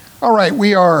All right,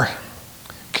 we are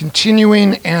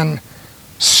continuing and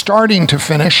starting to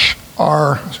finish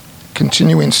our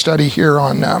continuing study here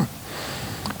on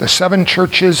the seven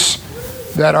churches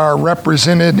that are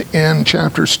represented in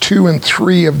chapters 2 and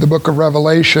 3 of the book of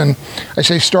Revelation. I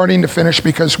say starting to finish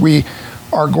because we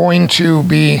are going to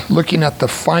be looking at the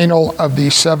final of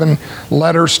these 7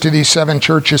 letters to these 7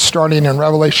 churches, starting in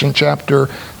Revelation chapter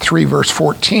 3, verse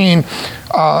 14.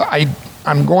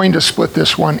 I'm going to split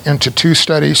this one into 2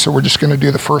 studies, so we're just going to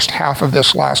do the first half of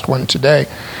this last one today.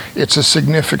 It's a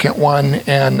significant one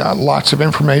and lots of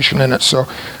information in it, so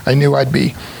I knew I'd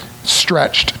be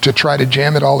stretched to try to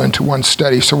jam it all into one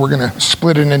study, so we're going to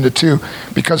split it into 2.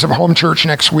 Because of home church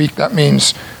next week, that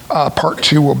means part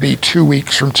 2 will be 2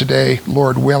 weeks from today,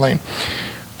 Lord willing.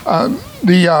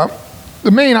 The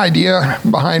main idea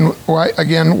behind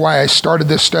why I started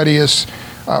this study is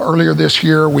earlier this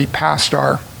year we passed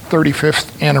our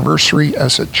 35th anniversary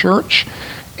as a church,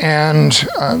 and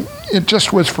it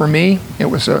just was, for me,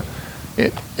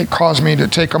 it caused me to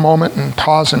take a moment and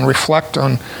pause and reflect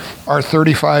on our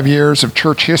 35 years of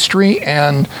church history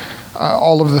and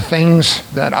all of the things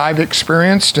that I've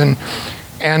experienced, and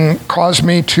caused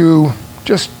me to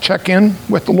just check in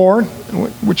with the Lord,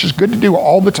 which is good to do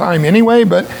all the time anyway,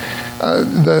 but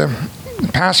the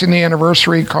passing the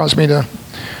anniversary caused me to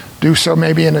do so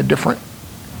maybe in a different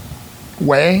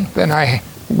way than I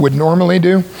would normally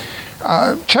do.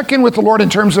 Check in with the Lord in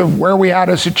terms of where we at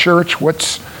as a church,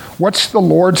 what's the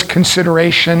Lord's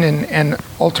consideration, and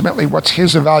ultimately what's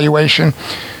his evaluation.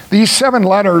 These 7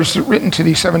 letters written to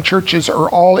these 7 churches are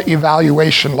all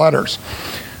evaluation letters.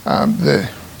 The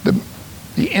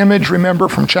image, remember,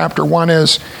 from chapter 1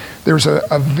 is there's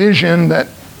a vision, that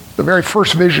the very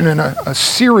first vision in a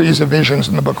series of visions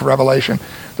in the book of Revelation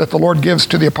that the Lord gives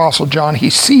to the Apostle John. He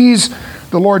sees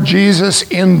the Lord Jesus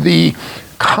in the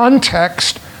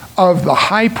context of the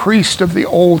high priest of the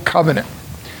old covenant.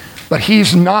 But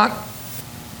he's not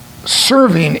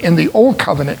serving in the old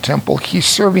covenant temple. He's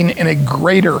serving in a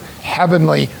greater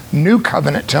heavenly new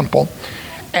covenant temple.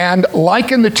 And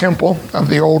like in the temple of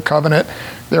the old covenant,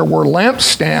 there were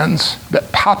lampstands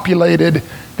that populated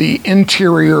the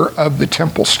interior of the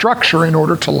temple structure in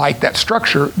order to light that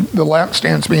structure, the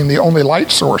lampstands being the only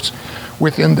light source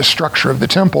within the structure of the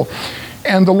temple.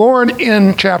 And the Lord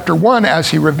in chapter 1, as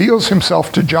he reveals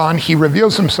himself to John, he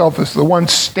reveals himself as the one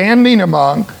standing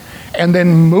among and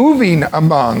then moving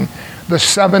among the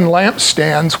 7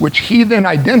 lampstands, which he then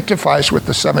identifies with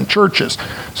the 7 churches.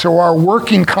 So our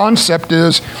working concept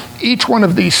is each one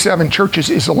of these 7 churches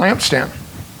is a lampstand,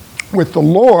 with the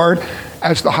Lord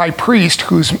as the high priest,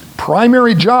 whose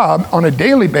primary job on a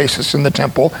daily basis in the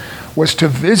temple was to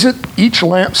visit each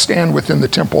lampstand within the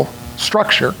temple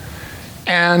structure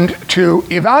and to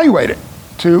evaluate it,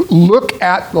 to look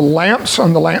at the lamps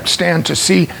on the lampstand to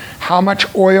see how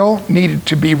much oil needed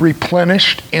to be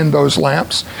replenished in those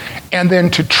lamps, and then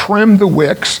to trim the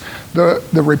wicks. The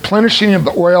replenishing of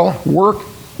the oil,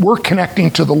 we're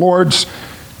connecting to the Lord's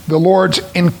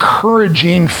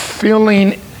encouraging,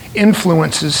 filling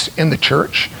influences in the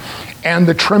church, and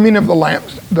the trimming of the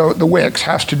lamps, the wicks,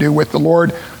 has to do with the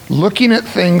Lord looking at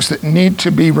things that need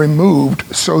to be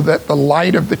removed so that the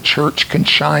light of the church can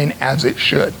shine as it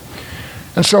should.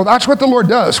 And so that's what the Lord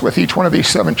does with each one of these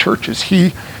 7 churches.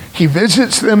 He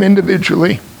visits them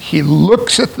individually, he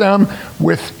looks at them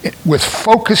with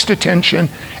focused attention,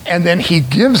 and then he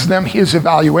gives them his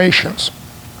evaluations.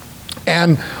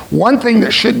 And one thing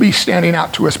that should be standing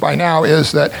out to us by now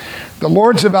is that the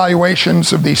Lord's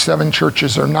evaluations of these 7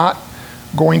 churches are not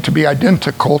going to be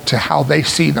identical to how they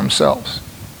see themselves.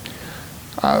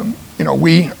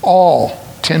 We all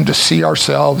tend to see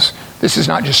ourselves. This is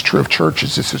not just true of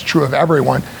churches, this is true of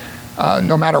everyone.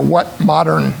 No matter what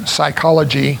modern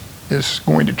psychology is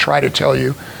going to try to tell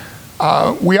you,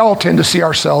 we all tend to see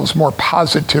ourselves more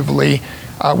positively.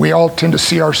 We all tend to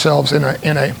see ourselves in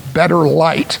a better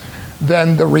light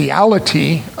than the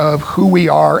reality of who we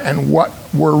are and what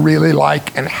we're really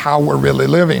like and how we're really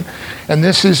living. And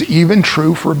this is even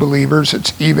true for believers.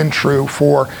 It's even true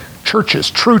for churches,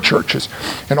 true churches.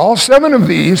 And all 7 of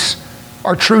these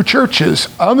are true churches.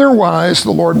 Otherwise,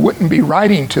 the Lord wouldn't be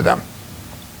writing to them.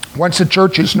 Once a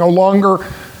church is no longer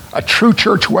a true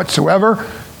church whatsoever,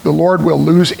 the Lord will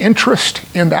lose interest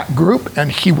in that group,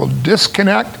 and he will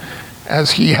disconnect.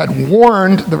 As he had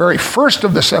warned the very first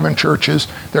of the 7 churches,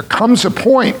 there comes a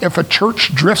point, if a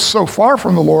church drifts so far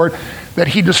from the Lord, that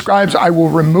he describes, I will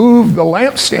remove the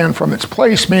lampstand from its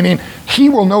place, meaning he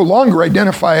will no longer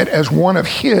identify it as one of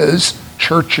his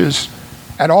churches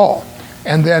at all.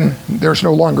 And then there's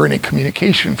no longer any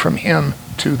communication from him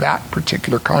to that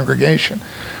particular congregation.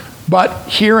 But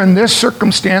here in this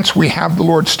circumstance, we have the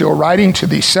Lord still writing to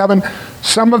these 7.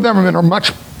 Some of them are in a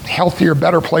much healthier,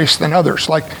 better place than others.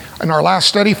 Like in our last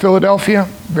study, Philadelphia,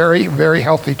 very, very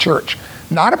healthy church.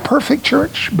 Not a perfect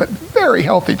church, but very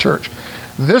healthy church.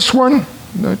 This one,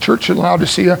 the church in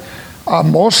Laodicea,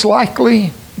 most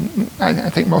likely, I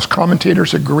think most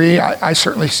commentators agree, I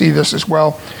certainly see this as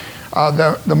well,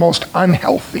 the most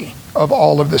unhealthy of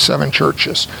all of the 7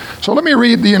 churches. So let me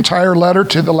read the entire letter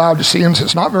to the Laodiceans.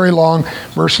 It's not very long,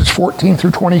 verses 14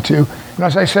 through 22. And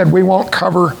as I said, we won't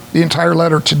cover the entire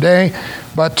letter today,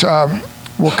 but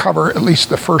we'll cover at least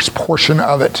the first portion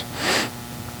of it.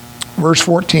 Verse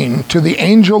 14, to the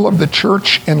angel of the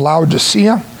church in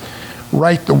Laodicea,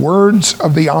 write the words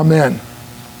of the Amen,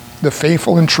 the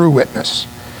faithful and true witness,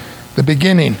 the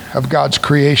beginning of God's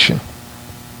creation.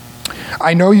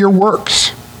 I know your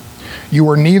works. You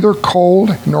are neither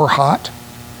cold nor hot.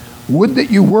 Would that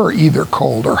you were either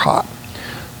cold or hot.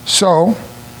 So,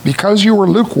 because you are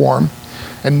lukewarm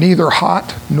and neither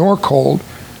hot nor cold,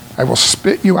 I will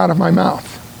spit you out of my mouth.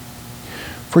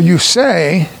 For you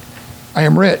say, I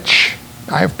am rich,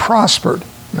 I have prospered,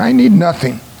 and I need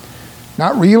nothing,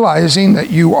 not realizing that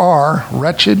you are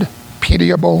wretched,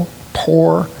 pitiable,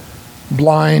 poor,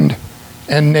 blind,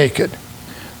 and naked.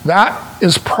 That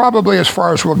is probably as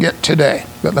far as we'll get today,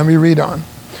 but let me read on.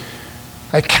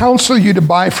 I counsel you to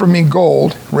buy from me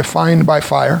gold refined by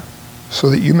fire, so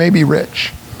that you may be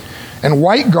rich, and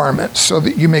white garments, so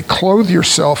that you may clothe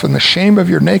yourself and the shame of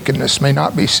your nakedness may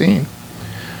not be seen,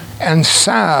 and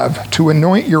salve to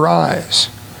anoint your eyes,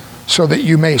 so that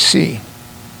you may see.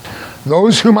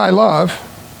 Those whom I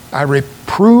love, I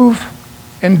reprove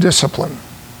and discipline.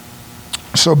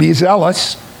 So be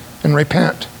zealous and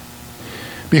repent.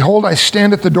 Behold, I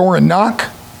stand at the door and knock.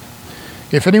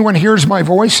 If anyone hears my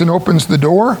voice and opens the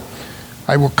door,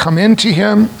 I will come into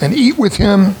him and eat with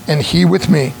him and he with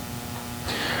me.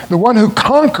 The one who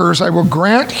conquers, I will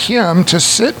grant him to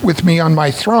sit with me on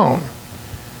my throne,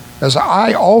 as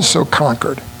I also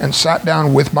conquered and sat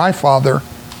down with my Father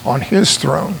on his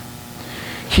throne.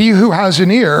 He who has an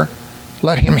ear,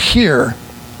 let him hear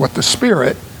what the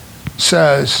Spirit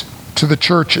says to the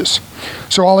churches.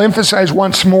 So I'll emphasize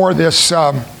once more this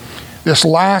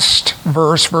last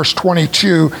verse, verse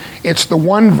 22. It's the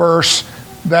one verse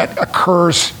that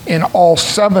occurs in all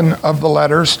 7 of the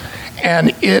letters,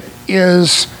 and it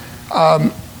is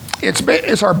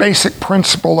it's our basic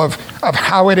principle of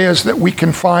how it is that we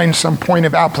can find some point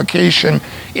of application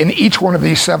in each one of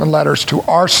these 7 letters to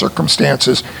our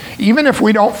circumstances. Even if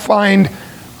we don't find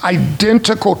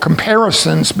identical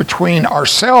comparisons between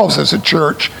ourselves as a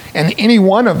church and any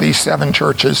one of these 7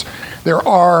 churches, there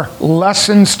are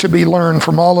lessons to be learned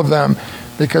from all of them,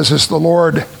 because as the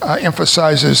Lord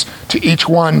emphasizes to each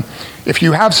one, if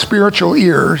you have spiritual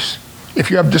ears, if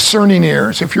you have discerning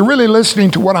ears, if you're really listening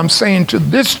to what I'm saying to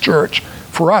this church,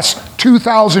 for us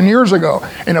 2,000 years ago,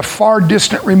 in a far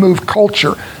distant removed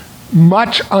culture,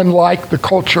 much unlike the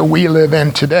culture we live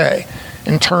in today,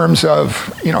 in terms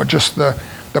of, just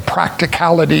the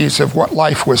practicalities of what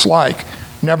life was like.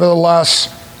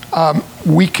 Nevertheless,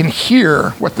 we can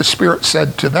hear what the Spirit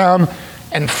said to them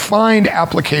and find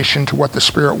application to what the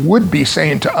Spirit would be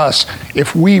saying to us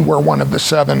if we were one of the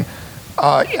 7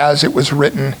 as it was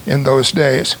written in those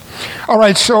days. All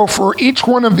right, so for each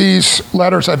one of these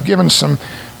letters, I've given some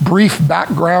brief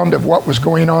background of what was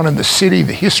going on in the city,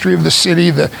 the history of the city,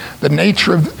 the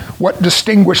nature of what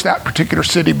distinguished that particular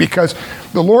city, because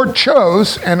the Lord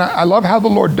chose, and I love how the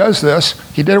Lord does this,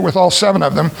 he did it with all 7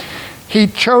 of them, he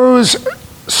chose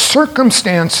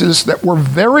circumstances that were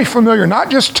very familiar, not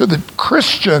just to the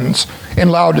Christians in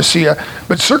Laodicea,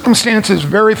 but circumstances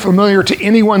very familiar to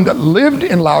anyone that lived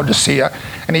in Laodicea,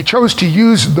 and he chose to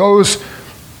use those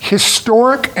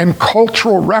historic and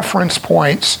cultural reference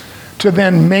points to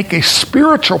then make a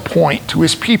spiritual point to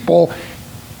his people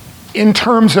in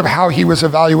terms of how he was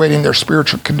evaluating their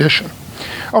spiritual condition.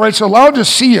 All right, so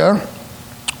Laodicea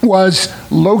was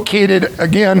located,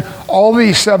 again, all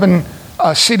these 7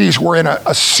 cities were in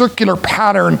a circular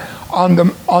pattern on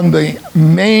the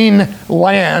main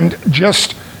land,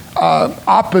 just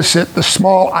opposite the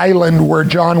small island where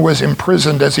John was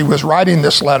imprisoned as he was writing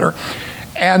this letter.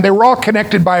 And they were all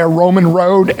connected by a Roman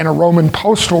road and a Roman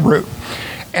postal route.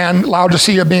 And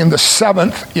Laodicea being the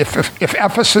 7th, if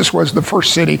Ephesus was the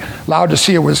first city,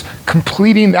 Laodicea was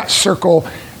completing that circle,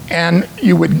 and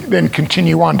you would then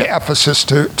continue on to Ephesus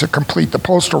to complete the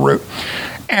postal route.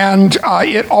 And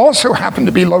it also happened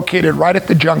to be located right at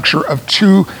the juncture of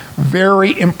 2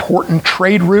 very important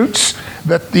trade routes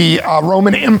that the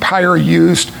Roman Empire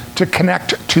used to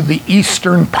connect to the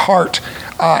eastern part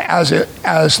as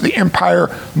the empire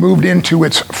moved into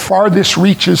its farthest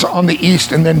reaches on the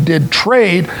east and then did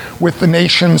trade with the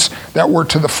nations that were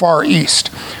to the far east.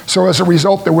 So as a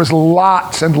result, there was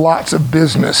lots and lots of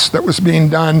business that was being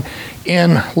done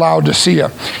in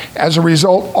Laodicea. As a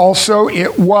result, also,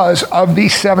 it was, of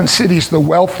these 7 cities, the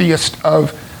wealthiest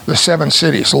of the 7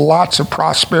 cities. Lots of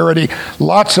prosperity,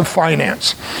 lots of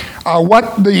finance.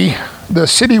 What the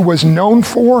city was known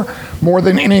for, more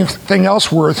than anything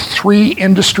else, were 3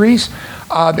 industries.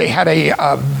 They had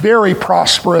a very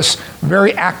prosperous,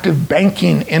 very active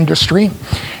banking industry.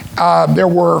 There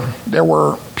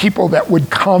were people that would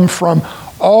come from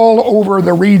all over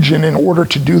the region in order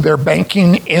to do their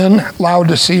banking in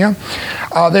Laodicea.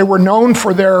 They were known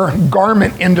for their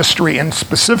garment industry, and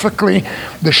specifically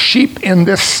the sheep in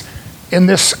this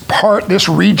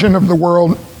region of the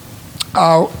world.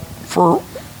 For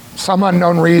some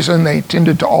unknown reason, they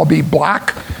tended to all be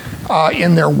black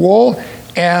in their wool,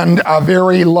 and a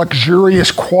very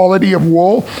luxurious quality of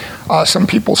wool. Some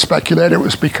people speculate it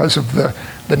was because of the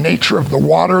nature of the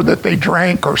water that they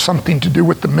drank, or something to do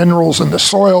with the minerals in the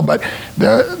soil, but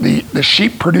the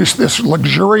sheep produced this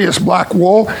luxurious black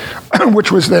wool,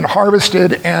 which was then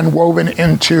harvested and woven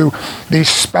into these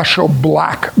special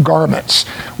black garments,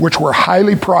 which were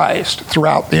highly prized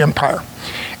throughout the empire.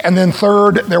 And then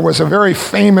third, there was a very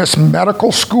famous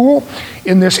medical school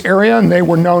in this area, and they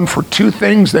were known for 2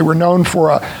 things. They were known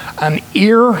for an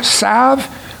ear salve.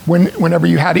 Whenever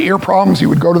you had ear problems, you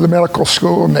would go to the medical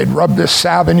school and they'd rub this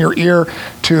salve in your ear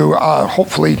to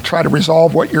hopefully try to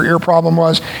resolve what your ear problem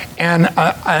was, and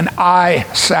an eye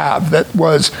salve that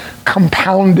was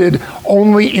compounded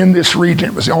only in this region.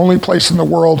 It was the only place in the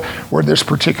world where this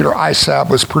particular eye salve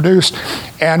was produced,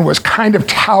 and was kind of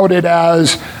touted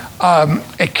as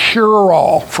a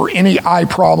cure-all for any eye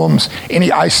problems,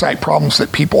 any eyesight problems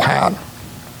that people had.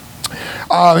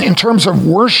 In terms of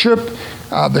worship,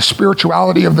 the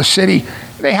spirituality of the city,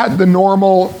 they had the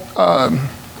normal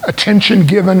attention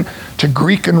given to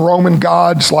Greek and Roman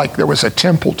gods, like there was a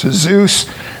temple to Zeus,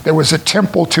 there was a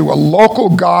temple to a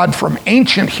local god from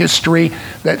ancient history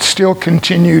that still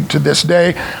continued to this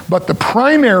day. But the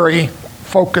primary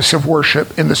focus of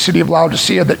worship in the city of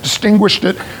Laodicea that distinguished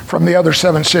it from the other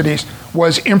 7 cities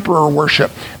was emperor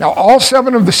worship. Now, all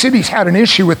 7 of the cities had an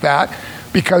issue with that,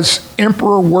 because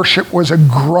emperor worship was a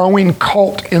growing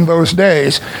cult in those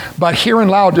days. But here in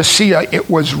Laodicea, it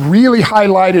was really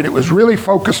highlighted, it was really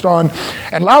focused on,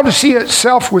 and Laodicea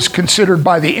itself was considered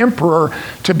by the emperor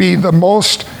to be the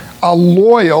most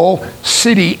loyal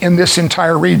city in this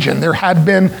entire region. There had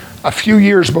been, a few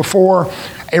years before,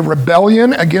 a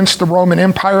rebellion against the Roman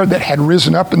Empire that had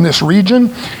risen up in this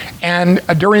region. And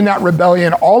during that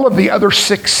rebellion, all of the other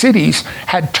 6 cities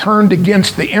had turned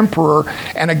against the emperor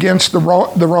and against the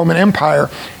Roman Empire,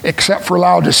 except for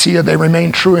Laodicea. They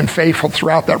remained true and faithful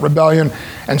throughout that rebellion.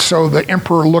 And so the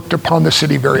emperor looked upon the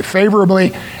city very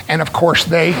favorably. And of course,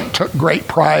 they took great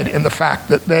pride in the fact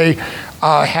that they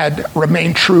had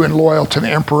remained true and loyal to the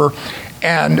emperor.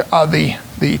 And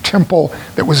the temple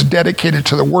that was dedicated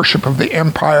to the worship of the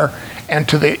empire and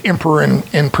to the emperor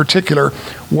in particular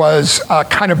was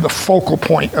kind of the focal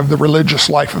point of the religious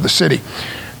life of the city.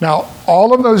 Now,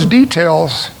 all of those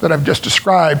details that I've just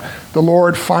described, the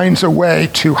Lord finds a way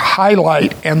to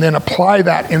highlight and then apply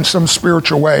that in some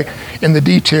spiritual way in the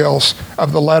details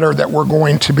of the letter that we're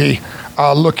going to be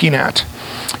looking at.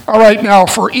 All right, now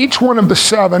for each one of the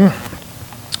 7,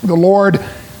 the Lord,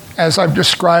 as I've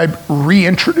described,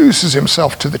 reintroduces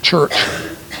himself to the church.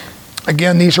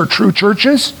 Again, these are true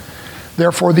churches.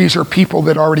 Therefore, these are people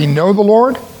that already know the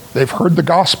Lord. They've heard the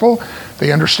gospel.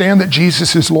 They understand that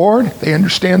Jesus is Lord. They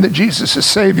understand that Jesus is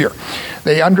Savior.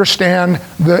 They understand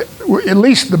at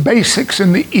least the basics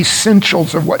and the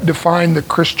essentials of what define the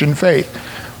Christian faith.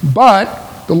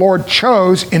 But the Lord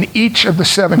chose in each of the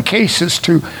 7 cases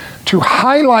to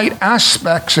highlight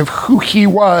aspects of who he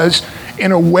was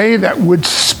in a way that would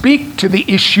speak to the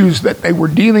issues that they were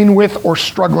dealing with or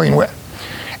struggling with.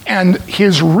 And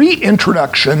his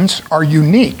reintroductions are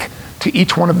unique to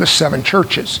each one of the 7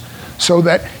 churches, so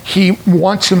that he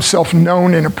wants himself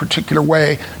known in a particular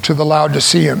way to the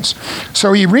Laodiceans.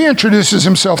 So he reintroduces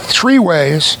himself 3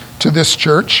 ways to this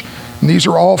church, and these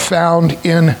are all found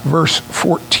in verse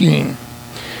 14.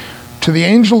 To the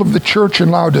angel of the church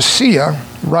in Laodicea,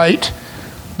 write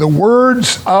the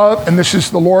words of, and this is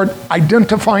the Lord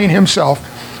identifying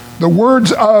himself, the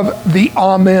words of the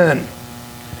Amen.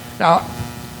 Now,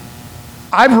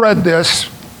 I've read this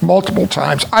multiple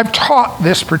times. I've taught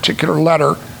this particular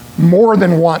letter more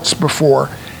than once before.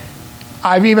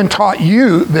 I've even taught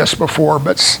you this before,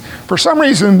 but for some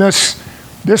reason this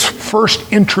this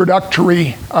first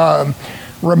introductory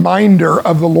reminder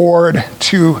of the Lord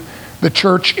to the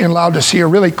church in Laodicea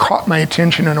really caught my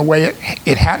attention in a way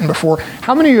it hadn't before.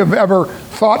 How many of you have ever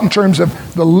thought in terms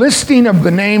of the listing of the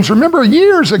names? Remember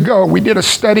years ago we did a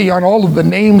study on all of the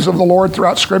names of the Lord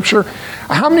throughout Scripture.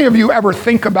 How many of you ever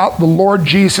think about the Lord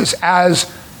Jesus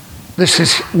as, this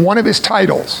is one of his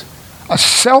titles, a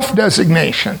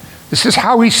self-designation? This is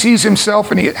how he sees himself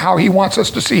and how he wants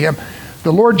us to see him.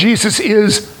 The Lord Jesus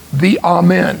is the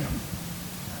Amen.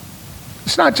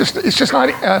 It's just not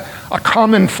a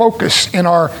common focus in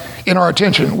our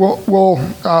attention. We'll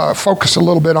focus a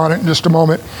little bit on it in just a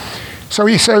moment. So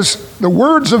he says, the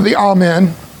words of the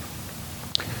Amen,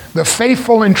 the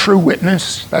faithful and true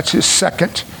witness, that's his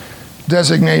second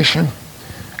designation,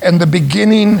 and the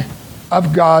beginning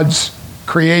of God's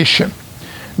creation.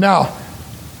 Now,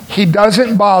 he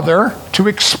doesn't bother to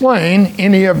explain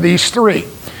any of these three.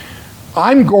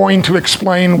 I'm going to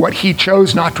explain what he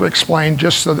chose not to explain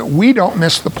just so that we don't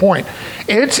miss the point.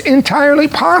 It's entirely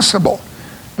possible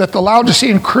that the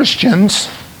Laodicean Christians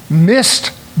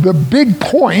missed the big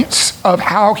points of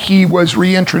how he was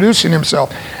reintroducing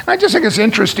himself. And I just think it's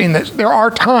interesting that there are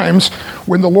times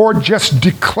when the Lord just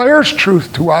declares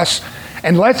truth to us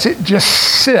and lets it just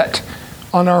sit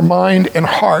on our mind and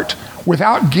heart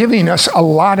without giving us a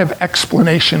lot of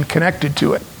explanation connected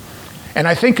to it. And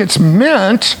I think it's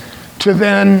meant to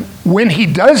then, when he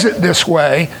does it this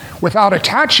way, without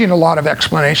attaching a lot of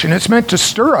explanation, it's meant to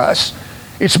stir us.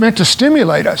 It's meant to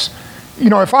stimulate us.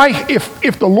 You know,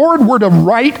 if the Lord were to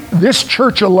write this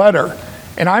church a letter,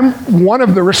 and I'm one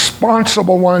of the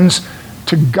responsible ones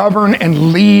to govern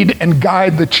and lead and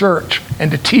guide the church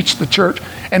and to teach the church,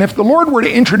 and if the Lord were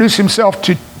to introduce himself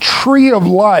to Tree of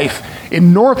Life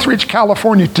in Northridge,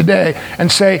 California today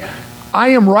and say, I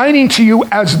am writing to you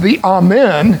as the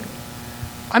Amen,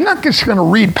 I'm not just going to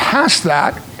read past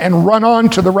that and run on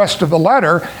to the rest of the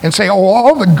letter and say, oh,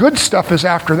 all the good stuff is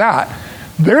after that.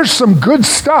 There's some good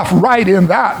stuff right in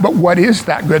that, but what is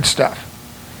that good stuff?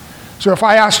 So if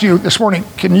I asked you this morning,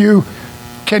 can you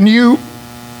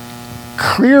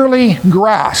clearly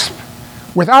grasp,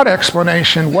 without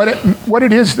explanation, what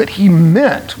it is that he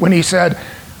meant when he said,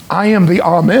 I am the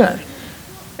Amen?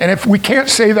 And if we can't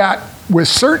say that with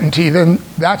certainty, then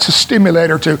that's a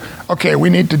stimulator to, okay, we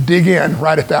need to dig in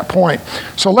right at that point.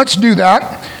 So let's do that.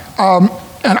 And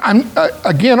I'm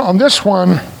again, on this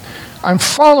one, I'm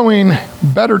following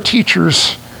better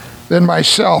teachers than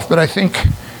myself, but I think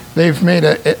they've made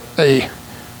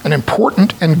an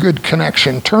important and good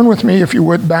connection. Turn with me, if you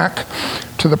would, back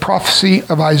to the prophecy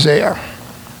of Isaiah,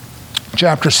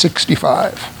 chapter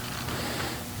 65.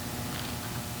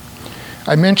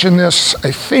 I mentioned this,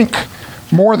 I think,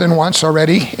 more than once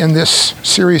already in this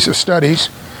series of studies,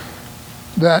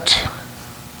 that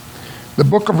the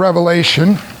book of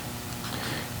Revelation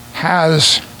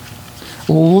has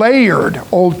layered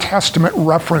Old Testament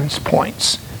reference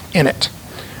points in it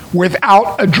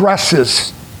without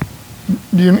addresses.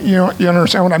 You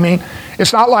understand what I mean?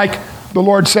 It's not like the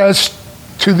Lord says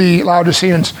to the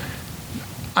Laodiceans,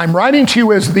 I'm writing to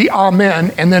you as the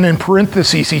Amen, and then in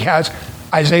parentheses he has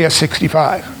Isaiah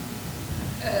 65.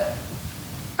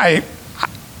 I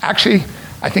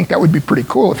think that would be pretty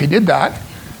cool if he did that,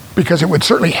 because it would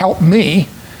certainly help me.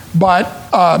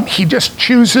 But he just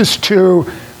chooses to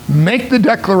make the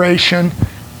declaration,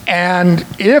 and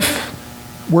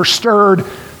if we're stirred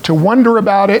to wonder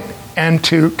about it and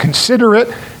to consider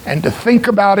it and to think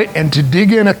about it and to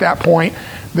dig in at that point,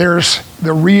 there's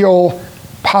the real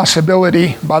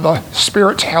possibility, by the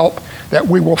Spirit's help, that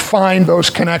we will find those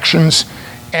connections.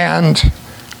 And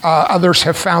others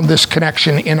have found this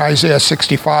connection in Isaiah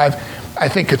 65. I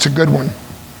think it's a good one.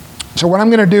 So what I'm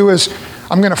going to do is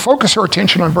I'm going to focus our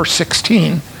attention on verse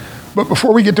 16. But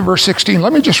before we get to verse 16,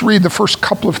 let me just read the first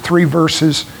couple of 3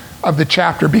 verses of the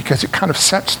chapter, because it kind of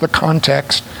sets the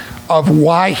context of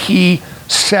why he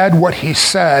said what he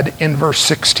said in verse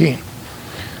 16.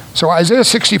 So Isaiah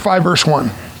 65, verse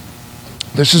 1.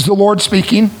 This is the Lord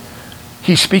speaking.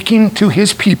 He's speaking to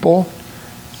his people,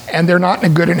 and they're not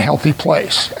in a good and healthy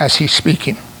place as he's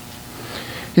speaking.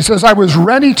 He says, I was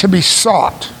ready to be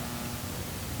sought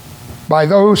by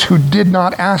those who did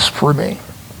not ask for me.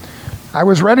 I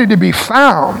was ready to be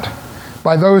found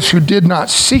by those who did not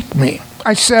seek me.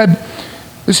 I said,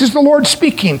 this is the Lord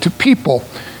speaking to people.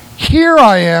 Here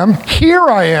I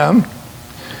am,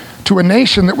 to a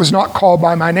nation that was not called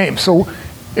by my name. So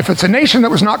if it's a nation that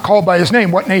was not called by his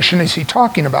name, what nation is he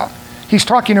talking about? He's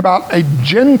talking about a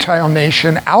Gentile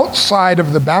nation outside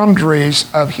of the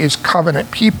boundaries of his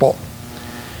covenant people.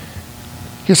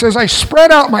 He says, I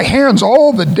spread out my hands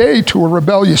all the day to a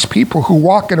rebellious people who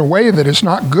walk in a way that is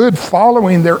not good,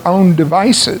 following their own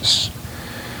devices.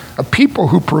 A people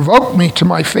who provoke me to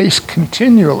my face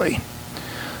continually,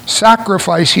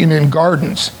 sacrificing in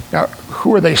gardens. Now,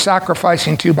 who are they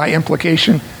sacrificing to by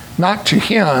implication? Not to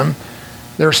him.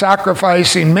 They're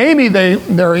sacrificing, maybe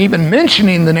they're even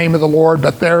mentioning the name of the Lord,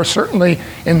 but they're certainly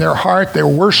in their heart, they're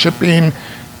worshiping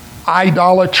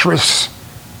idolatrous,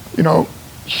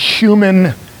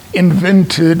 human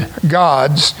invented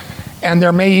gods. And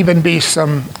there may even be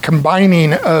some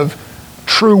combining of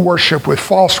true worship with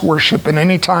false worship. And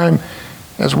anytime,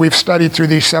 as we've studied through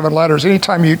these 7 letters,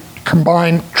 anytime you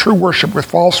combine true worship with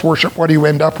false worship, what do you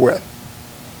end up with?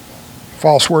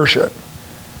 False worship.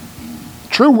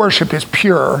 True worship is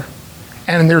pure,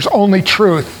 and there's only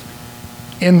truth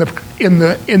in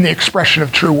the expression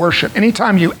of true worship.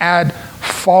 Anytime you add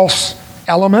false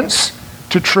elements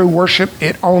to true worship,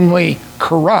 it only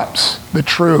corrupts the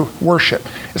true worship.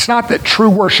 It's not that true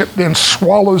worship then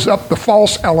swallows up the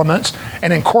false elements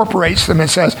and incorporates them and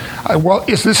says,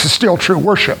 this is still true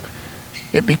worship.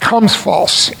 It becomes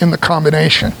false in the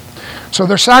combination. So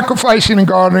they're sacrificing in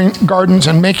gardens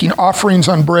and making offerings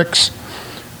on bricks,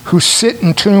 who sit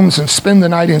in tombs and spend the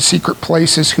night in secret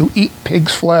places, who eat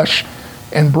pig's flesh,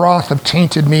 and broth of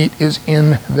tainted meat is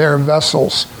in their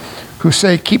vessels, who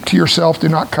say, keep to yourself, do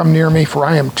not come near me, for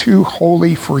I am too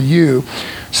holy for you.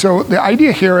 So the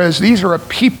idea here is these are a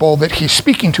people that he's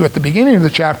speaking to at the beginning of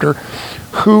the chapter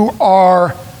who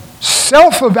are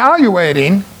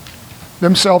self-evaluating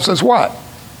themselves as what?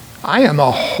 I am a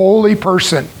holy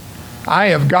person. I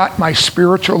have got my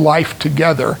spiritual life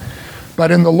together. But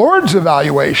in the Lord's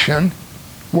evaluation,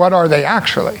 what are they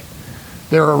actually?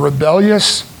 They're a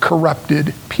rebellious,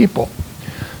 corrupted people.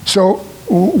 So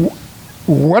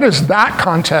what does that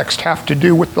context have to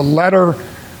do with the letter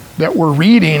that we're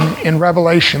reading in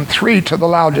Revelation 3 to the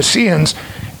Laodiceans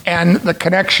and the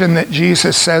connection that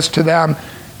Jesus says to them?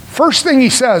 First thing he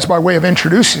says by way of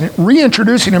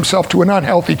reintroducing himself to an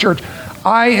unhealthy church,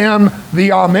 I am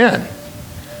the Amen.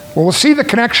 Well, we'll see the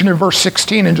connection in verse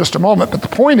 16 in just a moment, but the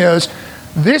point is,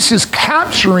 this is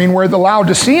capturing where the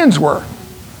Laodiceans were.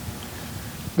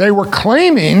 They were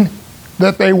claiming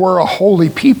that they were a holy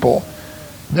people.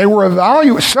 They were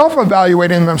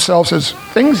self-evaluating themselves as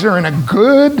things are in a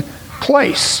good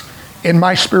place in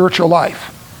my spiritual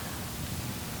life.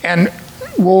 And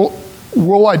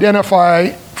we'll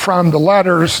identify from the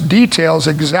letter's details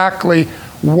exactly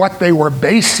what they were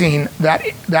basing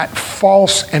that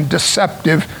false and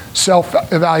deceptive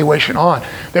self-evaluation on.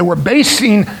 They were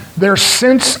basing their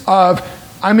sense of,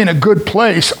 I'm in a good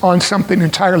place, on something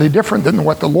entirely different than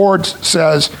what the Lord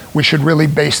says we should really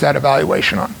base that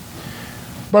evaluation on.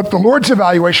 But the Lord's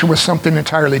evaluation was something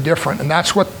entirely different, and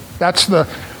that's the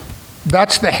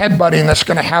headbutting that's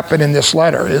going to happen in this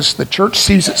letter, is the church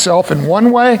sees itself in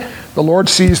one way, the Lord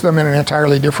sees them in an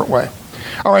entirely different way.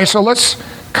 All right, so let's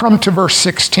come to verse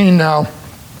 16 now.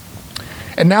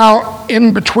 And now,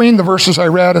 in between the verses I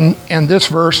read and this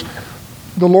verse,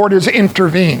 the Lord has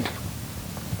intervened.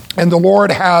 And the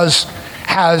Lord has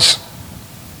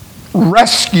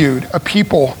rescued a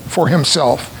people for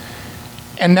himself.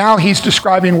 And now he's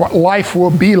describing what life will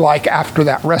be like after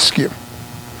that rescue.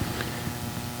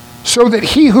 So that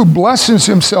he who blesses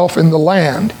himself in the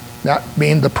land, that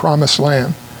being the promised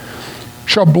land,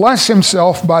 shall bless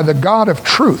himself by the God of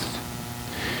truth.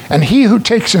 And he who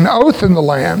takes an oath in the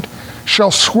land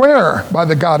shall swear by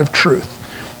the God of truth.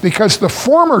 Because the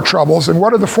former troubles, and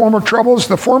what are the former troubles?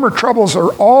 The former troubles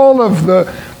are all of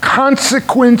the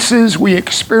consequences we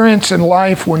experience in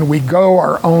life when we go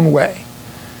our own way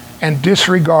and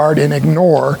disregard and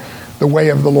ignore the way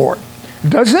of the Lord.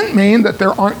 Doesn't mean that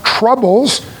there aren't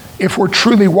troubles if we're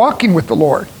truly walking with the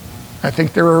Lord. I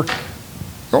think there are,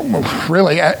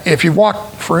 really, if you've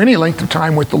walked for any length of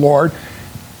time with the Lord,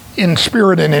 in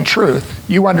spirit and in truth,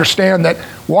 you understand that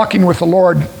walking with the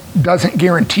Lord doesn't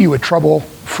guarantee you a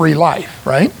trouble-free life,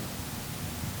 right?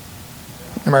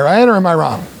 Am I right or am I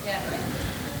wrong? Yeah.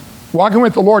 Walking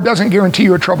with the Lord doesn't guarantee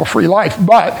you a trouble-free life,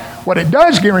 but what it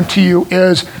does guarantee you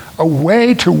is a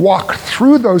way to walk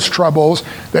through those troubles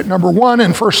that, number one,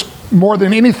 and first, more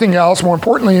than anything else, more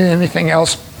importantly than anything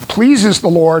else, pleases the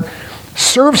Lord,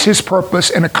 serves his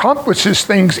purpose, and accomplishes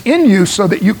things in you so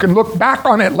that you can look back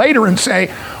on it later and say,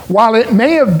 while it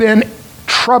may have been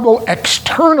trouble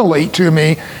externally to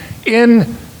me, in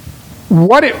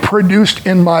what it produced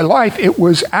in my life, it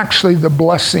was actually the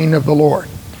blessing of the Lord.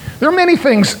 There are many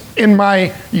things in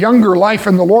my younger life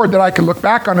in the Lord that I can look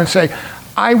back on and say,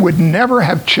 I would never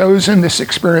have chosen this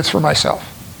experience for myself.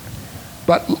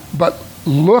 But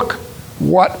look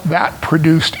what that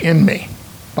produced in me.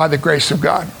 by the grace of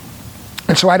God.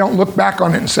 And so I don't look back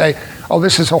on it and say, oh,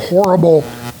 this is a horrible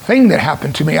thing that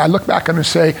happened to me. I look back on it and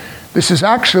say, this is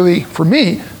actually, for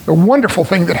me, the wonderful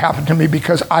thing that happened to me,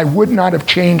 because I would not have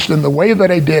changed in the way that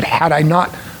I did had I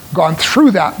not gone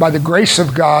through that by the grace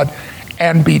of God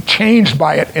and be changed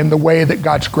by it in the way that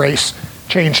God's grace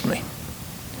changed me.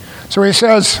 So he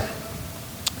says,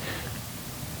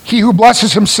 he who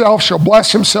blesses himself shall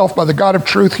bless himself by the God of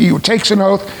truth. He who takes an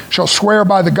oath shall swear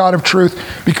by the God of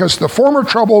truth, because the former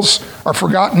troubles are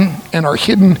forgotten and are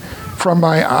hidden from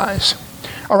my eyes.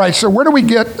 All right, so where do we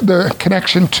get the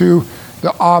connection to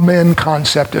the Amen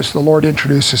concept as the Lord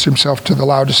introduces himself to the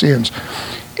Laodiceans?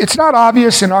 It's not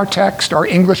obvious in our text, our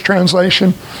English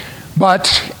translation,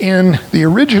 but in the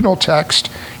original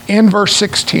text, in verse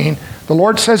 16, the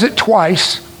Lord says it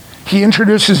twice. He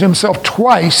introduces himself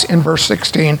twice in verse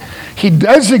 16. He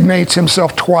designates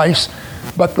himself twice,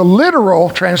 but the literal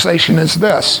translation is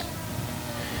this: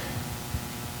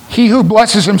 he who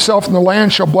blesses himself in the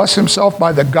land shall bless himself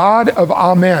by the God of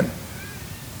Amen.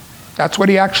 That's what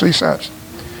he actually says.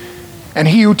 And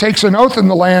he who takes an oath in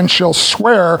the land shall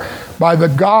swear by the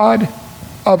God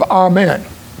of Amen.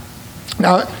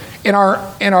 Now, in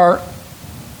our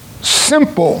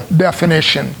simple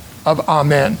definition of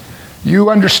Amen,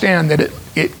 you understand that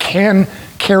it can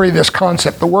carry this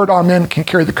concept. The word Amen can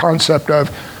carry the concept of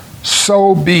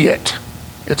so be it.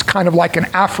 It's kind of like an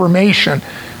affirmation.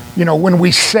 You know, when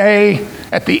we say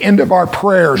at the end of our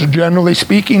prayers, generally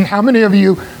speaking, how many of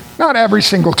you, not every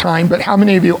single time, but how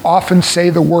many of you often say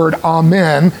the word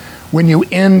Amen when you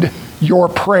end your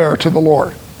prayer to the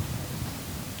Lord?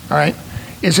 All right?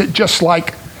 Is it just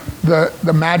like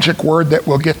the magic word that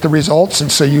will get the results,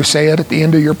 and so you say it at the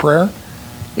end of your prayer?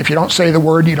 If you don't say the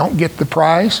word, you don't get the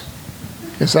prize?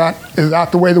 Is that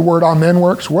the way the word Amen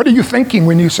works? What are you thinking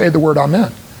when you say the word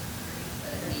Amen?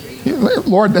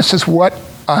 Lord, this is what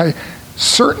I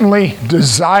certainly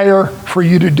desire for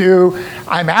you to do.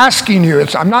 I'm asking you,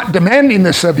 I'm not demanding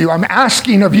this of you, I'm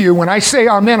asking of you. When I say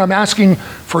Amen, I'm asking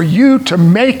for you to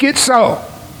make it so.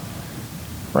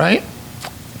 Right?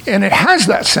 And it has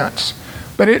that sense.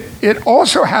 But it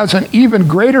also has an even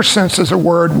greater sense as a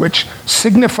word which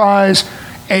signifies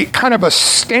a kind of a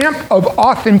stamp of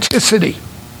authenticity.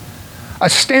 A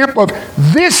stamp of,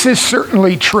 this is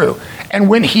certainly true. And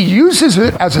when he uses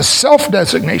it as a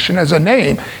self-designation, as a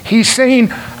name, he's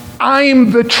saying,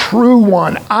 I'm the true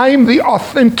one. I'm the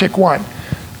authentic one.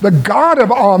 The God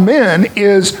of Amen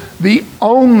is the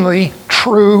only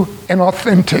true and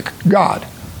authentic God.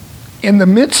 In the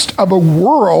midst of a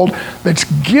world that's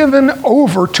given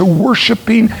over to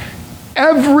worshiping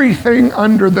everything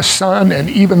under the sun and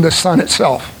even the sun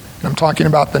itself. And I'm talking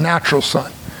about the natural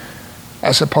sun,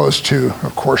 as opposed to,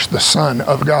 of course, the Son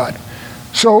of God.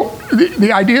 So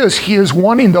the idea is he is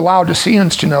wanting the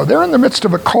Laodiceans to know they're in the midst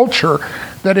of a culture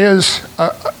that is,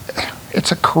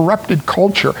 it's a corrupted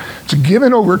culture. It's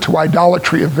given over to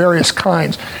idolatry of various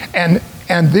kinds. And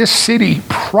this city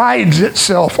prides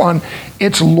itself on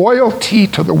its loyalty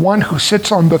to the one who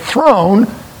sits on the throne,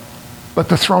 but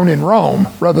the throne in Rome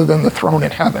rather than the throne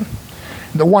in heaven.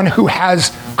 The one who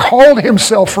has called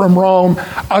himself from Rome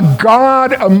a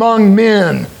God among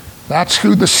men. That's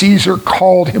who the Caesar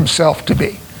called himself to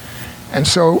be. And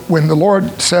so when the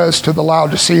Lord says to the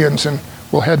Laodiceans, and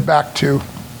we'll head back to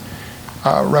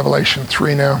Revelation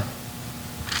 3 now.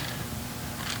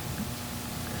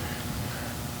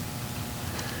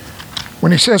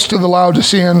 When he says to the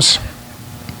Laodiceans,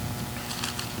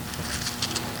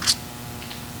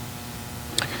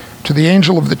 to the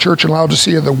angel of the church in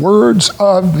Laodicea, the words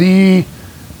of the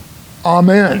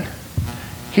Amen.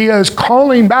 He is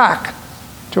calling back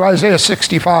to Isaiah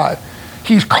 65.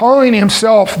 He's calling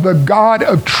himself the God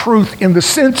of truth in the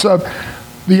sense of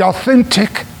the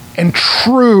authentic and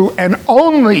true and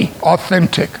only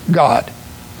authentic God.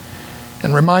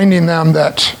 And reminding them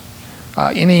that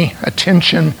any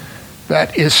attention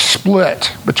that is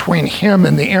split between him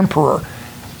and the emperor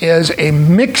is a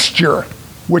mixture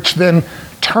which then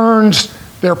turns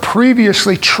their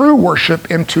previously true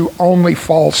worship into only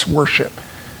false worship.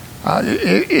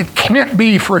 It can't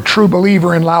be for a true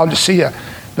believer in Laodicea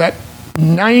that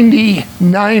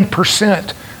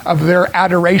 99% of their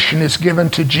adoration is given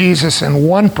to Jesus and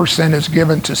 1% is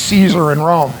given to Caesar in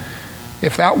Rome.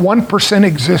 If that 1%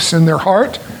 exists in their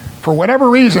heart, for whatever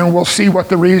reason, we'll see what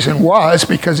the reason was,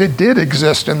 because it did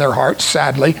exist in their hearts,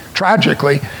 sadly,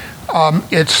 tragically,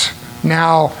 it's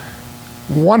now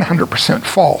 100%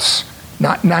 false,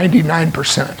 not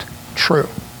 99% true.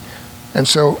 And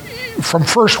so from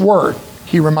first word,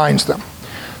 he reminds them.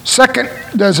 Second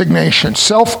designation,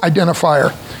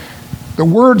 self-identifier. The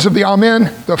words of the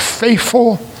Amen, the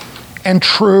faithful and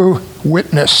true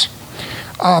witness.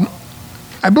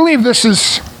 I believe this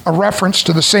is a reference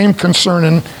to the same concern,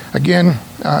 and again,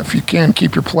 if you can,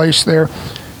 keep your place there,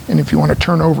 and if you want to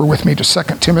turn over with me to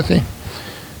 2 Timothy.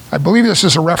 I believe this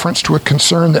is a reference to a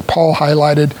concern that Paul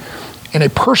highlighted in a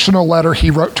personal letter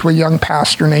he wrote to a young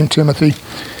pastor named Timothy.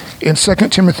 In 2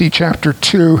 Timothy chapter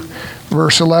 2,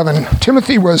 verse 11,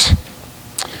 Timothy was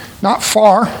not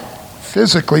far,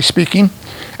 physically speaking,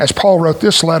 as Paul wrote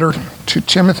this letter to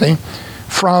Timothy,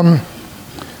 from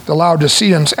the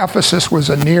Laodiceans. Ephesus was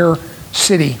a near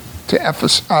city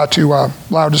to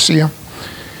Laodicea,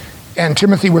 and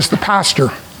Timothy was the pastor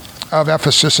of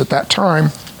Ephesus at that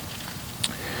time.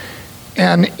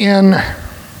 And in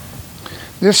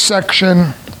this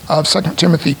section of 2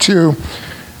 Timothy 2,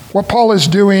 what Paul is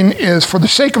doing is, for the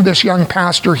sake of this young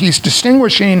pastor, he's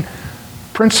distinguishing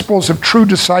principles of true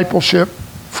discipleship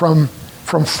from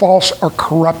false or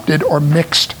corrupted or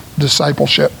mixed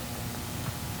discipleship.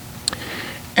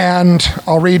 And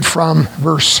I'll read from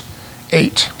verse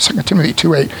 8, 2 Timothy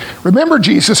 2:8. Remember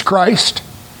Jesus Christ,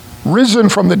 risen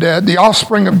from the dead, the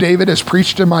offspring of David, as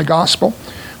preached in my gospel,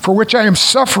 for which I am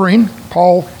suffering.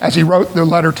 Paul, as he wrote the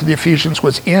letter to the Ephesians,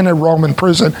 was in a Roman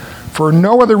prison for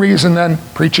no other reason than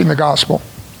preaching the gospel.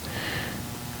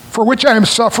 For which I am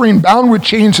suffering, bound with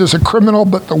chains as a criminal,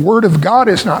 but the word of God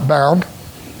is not bound.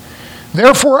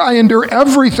 Therefore I endure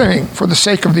everything for the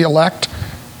sake of the elect,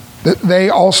 that they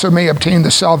also may obtain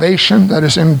the salvation that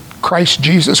is in Christ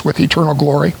Jesus with eternal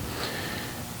glory.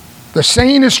 The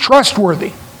saying is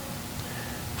trustworthy,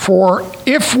 for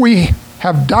if we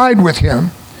have died with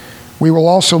him, we will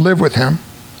also live with him.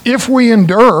 If we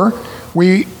endure,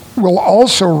 we will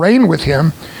also reign with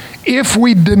him. If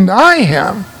we deny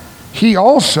him, he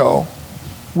also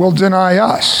will deny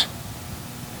us.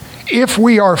 If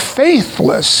we are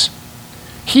faithless,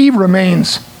 he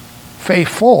remains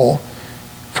faithful,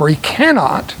 for he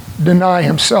cannot deny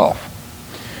himself.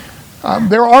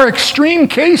 There are extreme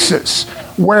cases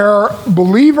where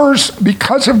believers,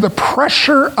 because of the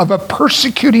pressure of a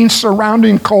persecuting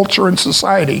surrounding culture and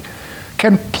society,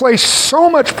 can place so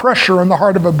much pressure on the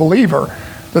heart of a believer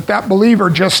that believer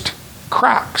just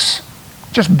cracks,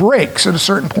 just breaks at a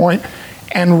certain point,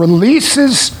 and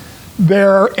releases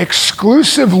their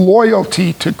exclusive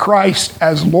loyalty to Christ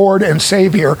as Lord and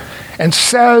Savior, and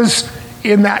says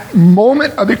in that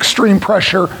moment of extreme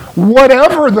pressure,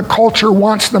 whatever the culture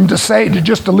wants them to say to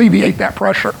just alleviate that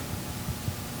pressure.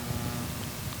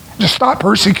 Just stop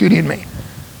persecuting me.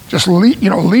 Just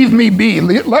leave me be.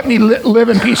 Let me live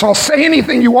in peace. I'll say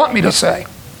anything you want me to say.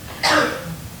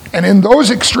 And in those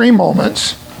extreme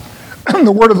moments,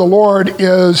 the word of the Lord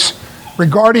is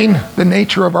regarding the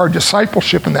nature of our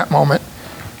discipleship in that moment.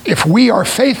 If we are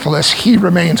faithless, he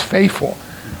remains faithful.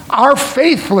 Our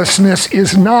faithlessness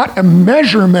is not a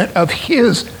measurement of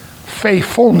his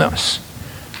faithfulness,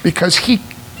 because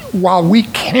while we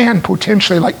can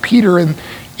potentially, like Peter in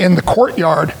the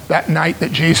courtyard that night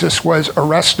that Jesus was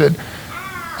arrested,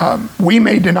 we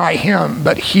may deny him,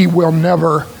 but he will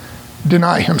never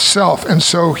deny himself. And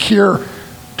so here,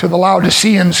 to the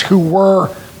Laodiceans who were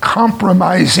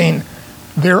compromising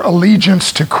their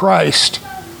allegiance to Christ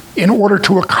in order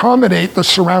to accommodate the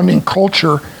surrounding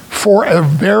culture for a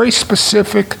very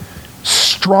specific,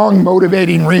 strong,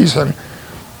 motivating reason,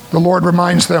 the Lord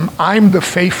reminds them, I'm the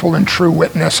faithful and true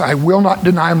witness. I will not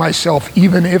deny myself,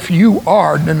 even if you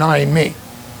are denying me.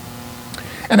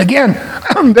 And again,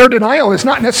 their denial is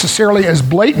not necessarily as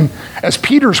blatant as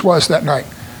Peter's was that night.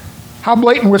 How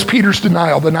blatant was Peter's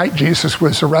denial the night Jesus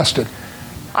was arrested?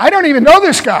 I don't even know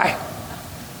this guy,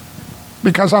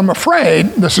 because I'm afraid,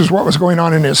 this is what was going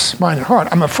on in his mind and heart,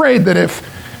 I'm afraid that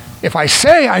if I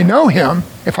say I know him,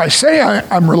 if I say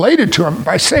I'm related to him, if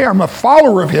I say I'm a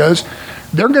follower of his,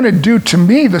 they're going to do to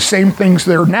me the same things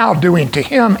they're now doing to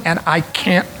him, and I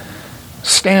can't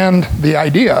stand the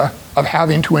idea of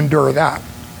having to endure that.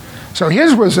 So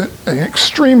his was an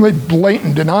extremely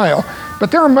blatant denial,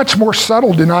 but there are much more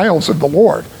subtle denials of the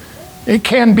Lord. It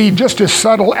can be just as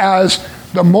subtle as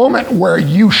the moment where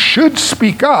you should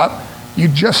speak up, you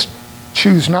just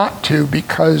choose not to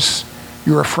because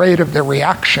you're afraid of the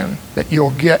reaction that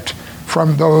you'll get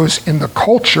from those in the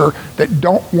culture that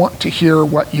don't want to hear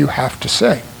what you have to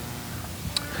say.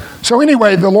 So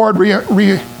anyway, the Lord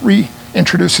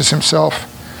reintroduces himself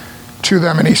to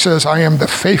them, and he says, I am the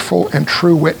faithful and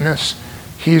true witness.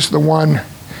 He's the one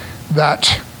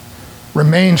that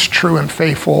remains true and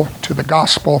faithful to the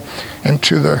gospel and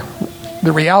to the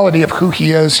reality of who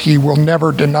he is. He will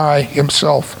never deny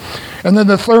himself. And then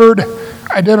the third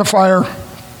identifier,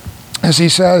 as he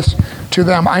says to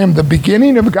them, I am the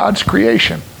beginning of God's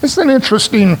creation. It's an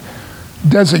interesting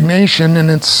designation, and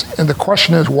the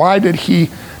question is, why did he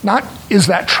not? Is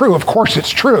that true? Of course, it's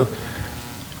true.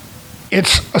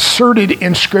 It's asserted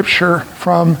in Scripture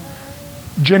from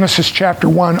Genesis chapter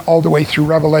 1 all the way through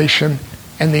Revelation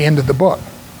and the end of the book.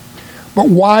 But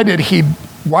why did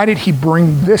he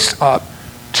bring this up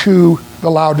to the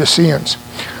Laodiceans?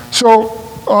 So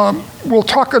we'll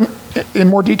talk in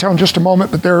more detail in just a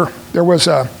moment, but there was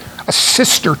a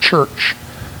sister church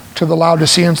to the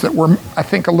Laodiceans that we're, I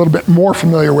think, a little bit more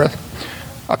familiar with.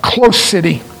 A close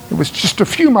city. It was just a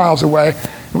few miles away.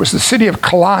 It was the city of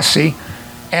Colossae,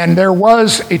 and there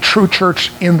was a true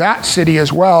church in that city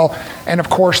as well. And of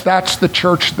course, that's the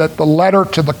church that the letter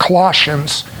to the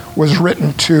Colossians was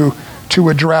written to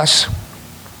address.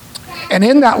 And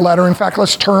in that letter, in fact,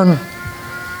 let's turn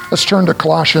to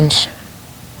Colossians.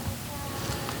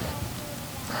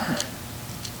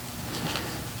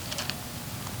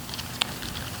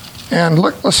 And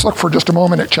let's look for just a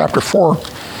moment at chapter 4.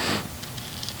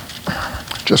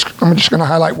 I'm just going to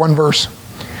highlight one verse.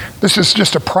 This is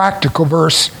just a practical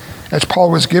verse as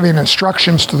Paul was giving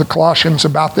instructions to the Colossians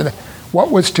about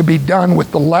what was to be done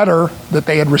with the letter that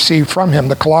they had received from him,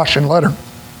 the Colossian letter.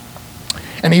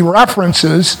 And he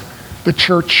references the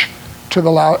church of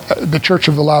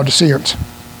the Laodiceans.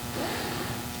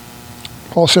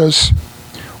 Paul says,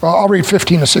 well, I'll read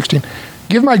 15 to 16.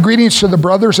 Give my greetings to the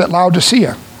brothers at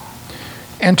Laodicea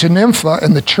and to Nympha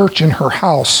and the church in her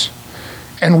house.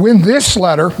 And when this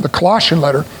letter, the Colossian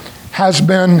letter, has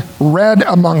been read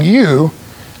among you,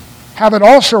 have it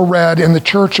also read in the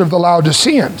church of the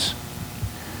Laodiceans.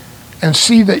 And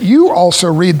see that you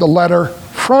also read the letter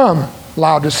from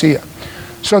Laodicea.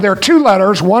 So there are two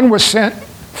letters. One was sent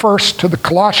first to the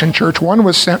Colossian church. One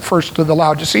was sent first to the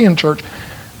Laodicean church.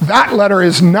 That letter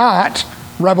is not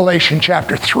Revelation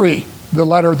chapter 3, the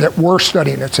letter that we're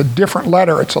studying. It's a different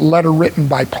letter. It's a letter written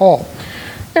by Paul.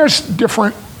 There's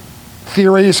different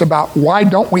theories about why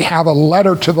don't we have a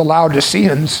letter to the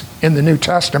Laodiceans in the New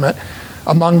Testament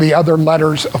among the other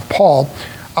letters of Paul.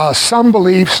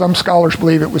 Some scholars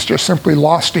believe it was just simply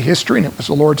lost to history and it was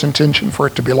the Lord's intention for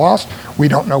it to be lost. We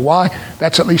don't know why.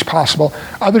 That's at least possible.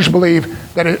 Others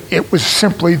believe that it was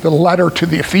simply the letter to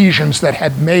the Ephesians that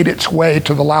had made its way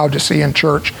to the Laodicean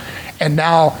church, and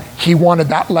now he wanted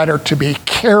that letter to be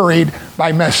carried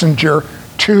by messenger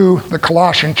to the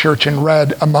Colossian church and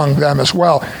read among them as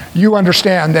well. You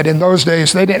understand that in those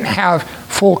days they didn't have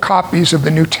full copies of the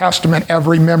New Testament.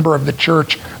 Every member of the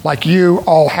church, like you,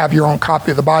 all have your own copy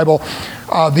of the Bible.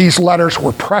 These letters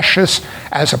were precious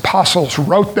as apostles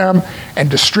wrote them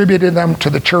and distributed them to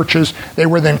the churches. They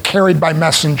were then carried by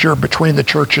messenger between the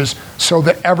churches so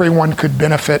that everyone could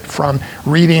benefit from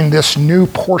reading this new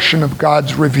portion of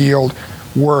God's revealed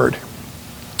word.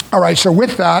 All right, so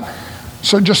with that,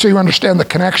 so just so you understand the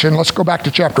connection, let's go back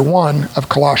to chapter 1 of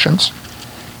Colossians.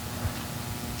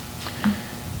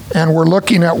 And we're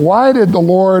looking at why did the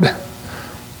Lord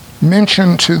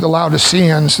mention to the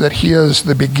Laodiceans that he is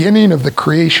the beginning of the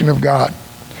creation of God.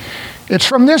 It's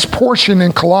from this portion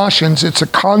in Colossians, it's a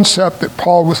concept that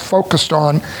Paul was focused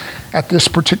on at this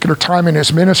particular time in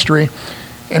his ministry.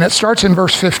 And it starts in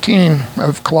verse 15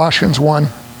 of Colossians 1.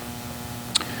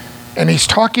 And he's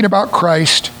talking about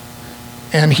Christ,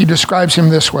 and he describes him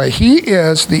this way. He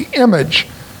is the image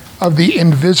of the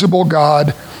invisible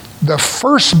God, the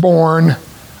firstborn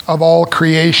of all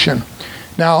creation.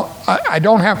 Now, I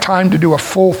don't have time to do a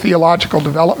full theological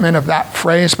development of that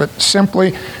phrase, but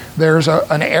simply there's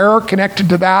an error connected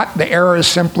to that. The error is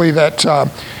simply that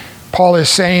Paul is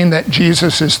saying that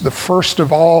Jesus is the first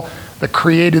of all the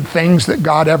created things that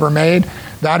God ever made.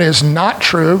 That is not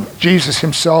true. Jesus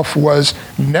himself was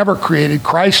never created.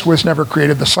 Christ was never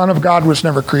created. The Son of God was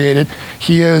never created.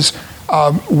 He is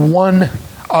one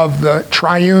of the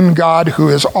triune God who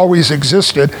has always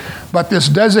existed. But this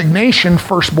designation,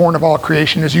 firstborn of all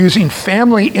creation, is using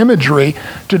family imagery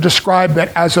to describe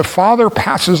that as a father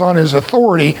passes on his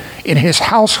authority in his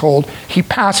household, he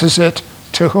passes it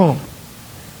to whom?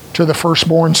 To the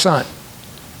firstborn son.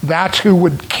 That's who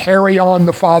would carry on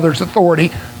the father's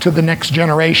authority to the next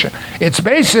generation. It's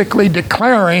basically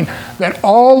declaring that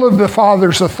all of the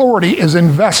father's authority is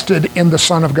invested in the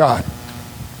Son of God.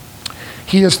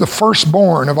 He is the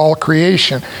firstborn of all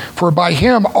creation. For by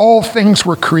him all things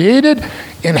were created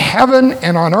in heaven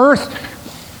and on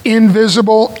earth,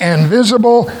 invisible and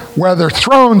visible, whether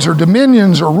thrones or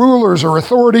dominions or rulers or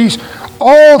authorities.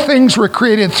 All things were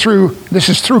created through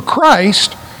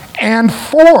Christ and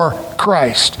for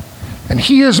Christ. And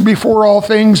he is before all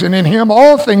things, and in him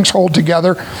all things hold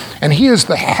together. And he is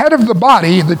the head of the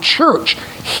body, the church.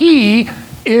 He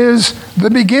is the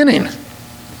beginning,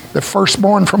 the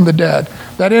firstborn from the dead,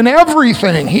 that in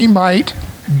everything he might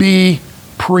be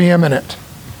preeminent.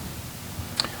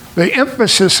 The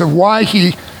emphasis of why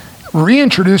he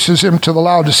reintroduces him to the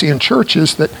Laodicean church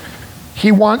is that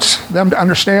he wants them to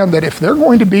understand that if they're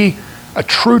going to be a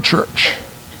true church,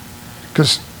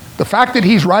 because the fact that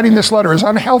he's writing this letter, as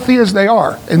unhealthy as they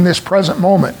are in this present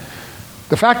moment,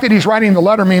 the fact that he's writing the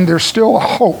letter means there's still a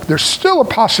hope. There's still a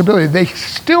possibility. They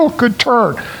still could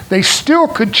turn. They still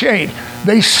could change.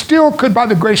 They still could, by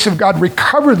the grace of God,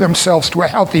 recover themselves to a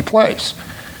healthy place.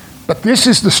 But this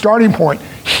is the starting point.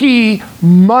 He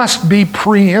must be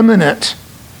preeminent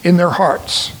in their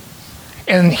hearts.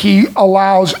 And he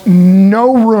allows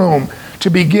no room to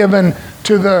be given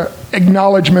to the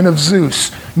acknowledgement of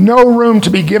Zeus, no room to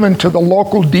be given to the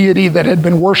local deity that had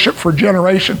been worshipped for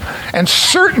generations, and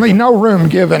certainly no room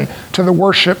given to the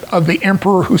worship of the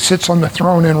emperor who sits on the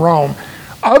throne in Rome,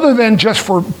 other than just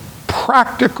for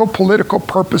practical political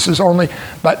purposes only,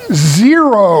 but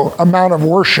zero amount of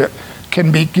worship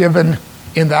can be given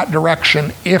in that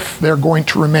direction if they're going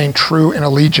to remain true and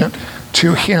allegiant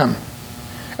to him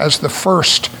as the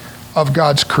first of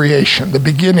God's creation, the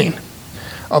beginning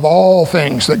of all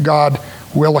things that God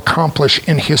will accomplish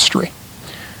in history.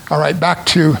 All right, back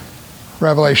to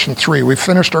Revelation 3. We've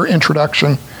finished our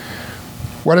introduction.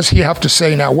 What does he have to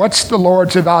say now? What's the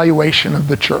Lord's evaluation of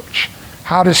the church?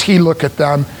 How does he look at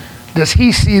them? Does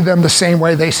he see them the same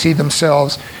way they see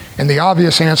themselves? And the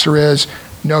obvious answer is,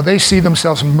 no, they see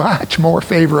themselves much more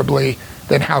favorably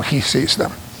than how he sees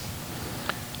them.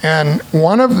 And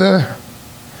one of the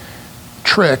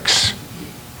tricks,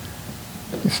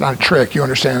 it's not a trick, you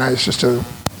understand, it's just a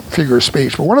figure of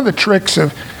speech, but one of the tricks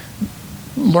of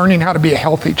learning how to be a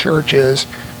healthy church is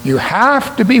you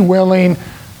have to be willing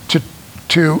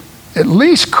to at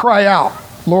least cry out,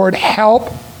 Lord, help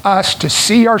us to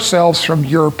see ourselves from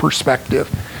your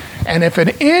perspective. And if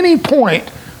at any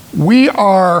point we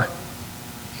are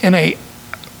in a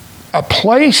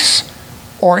place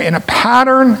or in a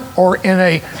pattern or in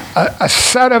a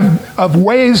set of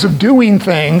ways of doing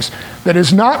things that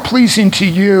is not pleasing to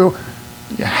you,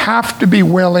 you have to be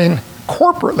willing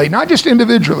corporately, not just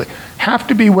individually, have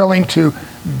to be willing to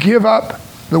give up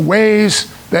the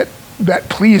ways that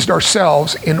pleased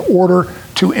ourselves in order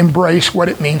to embrace what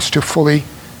it means to fully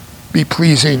be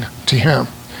pleasing to him.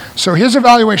 So his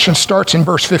evaluation starts in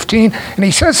verse 15, and he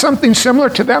says something similar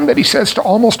to them that he says to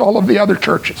almost all of the other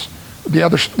churches, the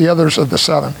others of the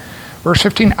seven. Verse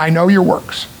 15, I know your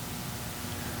works.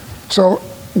 So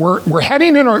we're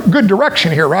heading in a good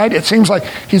direction here, right? It seems like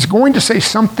he's going to say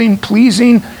something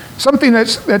pleasing, something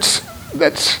that's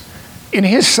in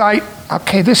his sight.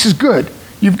 Okay, this is good.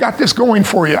 You've got this going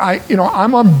for you.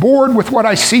 I'm on board with what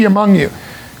I see among you.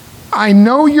 I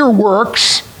know your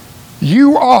works.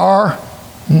 You are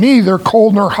neither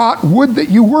cold nor hot. Would that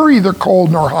you were either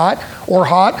cold nor hot, or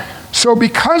hot. So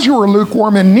because you are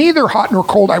lukewarm and neither hot nor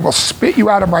cold, I will spit you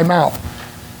out of my mouth.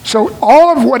 So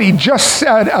all of what he just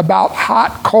said about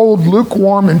hot, cold,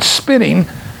 lukewarm, and spitting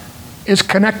is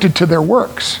connected to their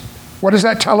works. What does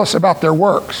that tell us about their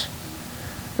works?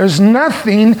 There's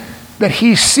nothing that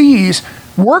he sees.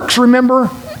 Works, remember,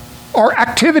 are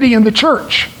activity in the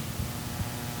church.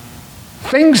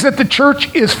 Things that the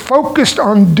church is focused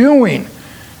on doing.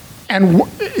 And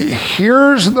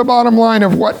here's the bottom line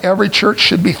of what every church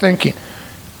should be thinking.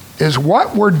 Is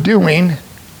what we're doing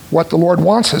what the Lord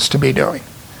wants us to be doing?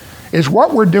 Is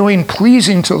what we're doing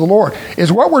pleasing to the Lord?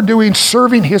 Is what we're doing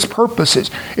serving his purposes?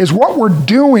 Is what we're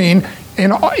doing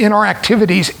in our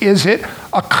activities, is it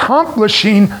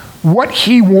accomplishing what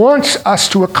he wants us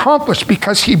to accomplish?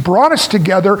 Because he brought us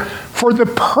together for the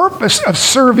purpose of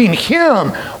serving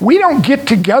him. We don't get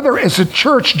together as a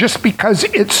church just because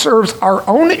it serves our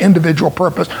own individual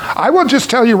purpose. I will just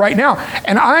tell you right now,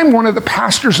 and I'm one of the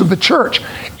pastors of the church,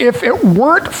 if it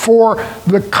weren't for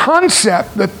the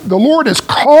concept that the Lord has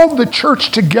called the church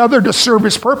together to serve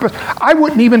his purpose, I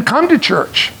wouldn't even come to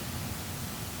church.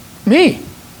 Me.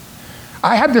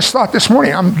 I had this thought this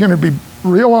morning. I'm going to be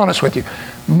real honest with you.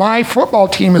 My football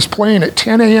team is playing at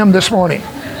 10 a.m. this morning.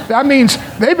 That means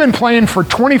they've been playing for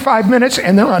 25 minutes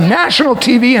and they're on national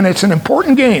TV and it's an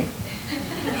important game.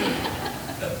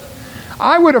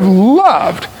 I would have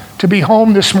loved to be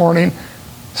home this morning,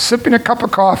 sipping a cup of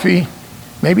coffee,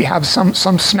 maybe have some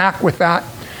snack with that,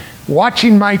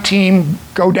 watching my team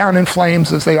go down in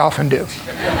flames as they often do.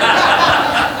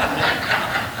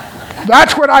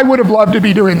 That's what I would have loved to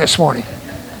be doing this morning.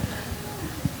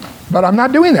 But I'm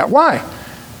not doing that. Why?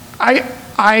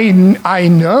 I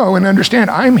know and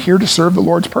understand I'm here to serve the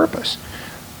Lord's purpose.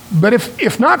 But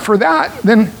if not for that,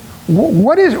 then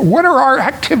what are our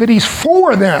activities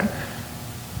for then?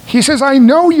 He says, I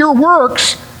know your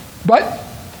works, but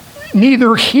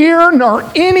Neither here nor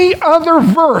any other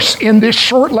verse in this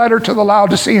short letter to the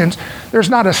Laodiceans, there's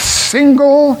not a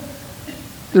single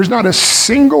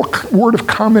word of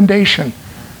commendation.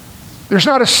 There's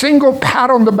not a single pat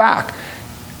on the back.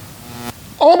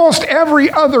 Almost every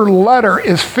other letter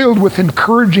is filled with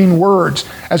encouraging words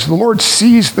as the Lord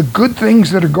sees the good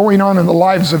things that are going on in the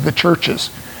lives of the churches.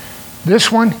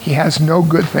 This one, he has no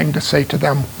good thing to say to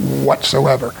them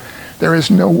whatsoever. There is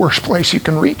no worse place you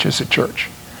can reach as a church.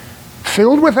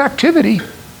 Filled with activity,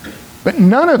 but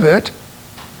none of it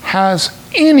has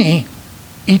any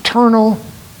eternal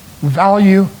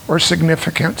value or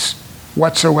significance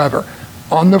whatsoever.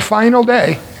 On the final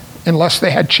day, unless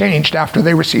they had changed after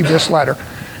they received this letter,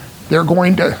 they're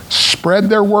going to spread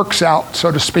their works out,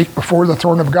 so to speak, before the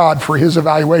throne of God for his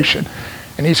evaluation.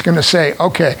 And he's going to say,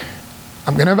 okay,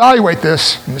 I'm going to evaluate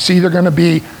this, and it's either going to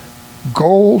be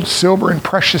gold, silver, and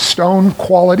precious stone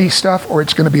quality stuff, or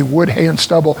it's going to be wood, hay, and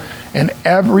stubble. And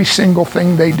every single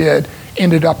thing they did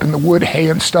ended up in the wood, hay,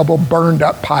 and stubble burned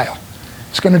up pile.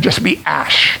 It's going to just be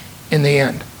ash in the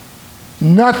end.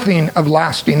 Nothing of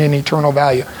lasting and eternal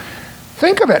value.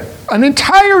 Think of it, an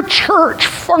entire church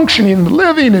functioning,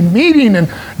 living, and meeting,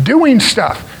 and doing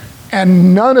stuff,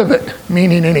 and none of it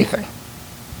meaning anything.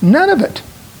 None of it.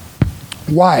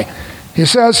 Why? He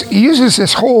says, he uses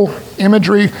this whole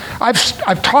imagery.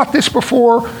 I've taught this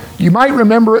before. You might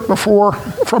remember it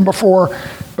from before,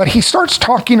 but he starts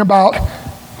talking about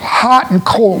hot and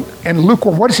cold and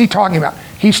lukewarm. What is he talking about?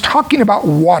 He's talking about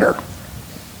water.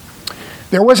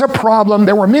 There was a problem.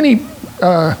 There were many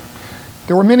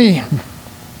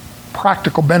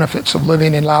practical benefits of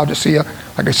living in Laodicea.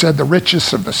 Like I said, the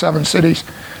richest of the 7 cities.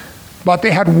 But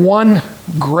they had one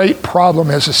great problem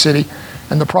as a city,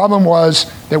 and the problem was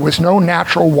there was no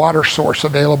natural water source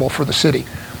available for the city.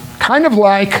 Kind of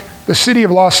like the city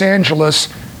of Los Angeles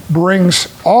brings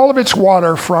all of its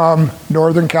water from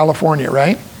Northern California,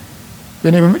 right?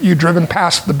 You've driven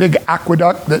past the big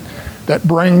aqueduct that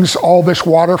brings all this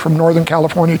water from Northern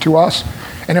California to us.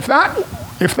 And if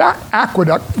that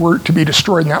aqueduct were to be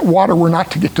destroyed and that water were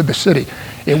not to get to the city,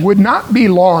 it would not be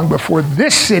long before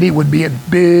this city would be in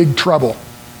big trouble.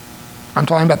 I'm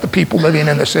talking about the people living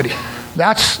in the city.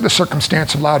 That's the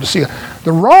circumstance of Laodicea.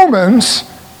 The Romans,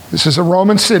 this is a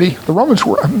Roman city, the Romans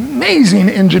were amazing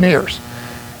engineers.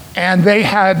 And they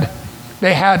had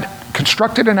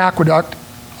constructed an aqueduct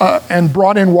and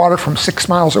brought in water from 6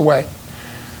 miles away.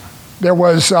 There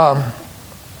was a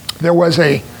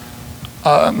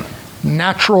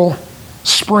natural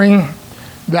spring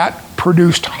that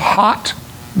produced hot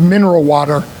mineral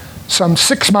water some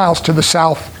 6 miles to the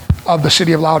south of the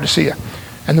city of Laodicea.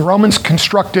 And the Romans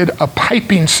constructed a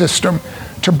piping system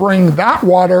to bring that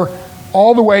water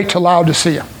all the way to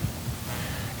Laodicea.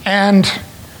 And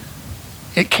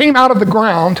it came out of the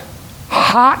ground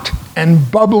hot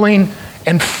and bubbling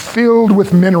and filled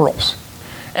with minerals.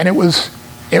 And it was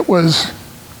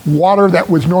water that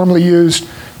was normally used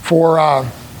for,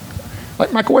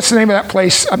 like Michael, what's the name of that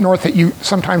place up north that you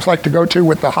sometimes like to go to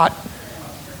with the hot?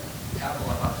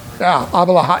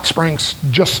 Avila Hot Springs,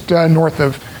 just north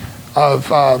of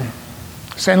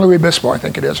San Luis Obispo, I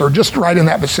think it is, or just right in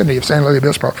that vicinity of San Luis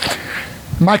Obispo.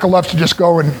 Michael loves to just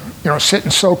go and sit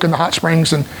and soak in the hot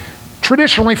springs. And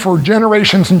traditionally, for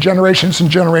generations and generations and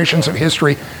generations of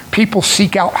history, people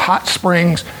seek out hot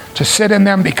springs to sit in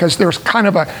them because there's kind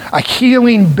of a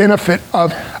healing benefit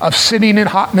of sitting in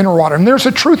hot mineral water. And there's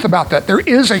a truth about that. There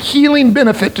is a healing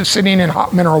benefit to sitting in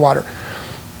hot mineral water.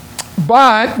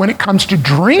 But when it comes to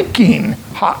drinking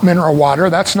hot mineral water,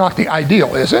 that's not the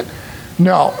ideal, is it?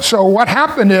 No. So what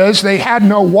happened is they had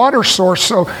no water source,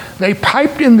 so they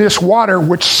piped in this water,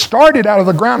 which started out of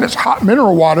the ground as hot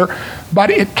mineral water, but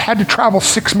it had to travel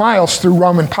 6 miles through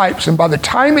Roman pipes. And by the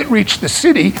time it reached the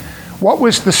city, what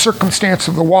was the circumstance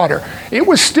of the water? It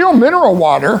was still mineral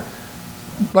water,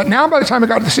 but now by the time it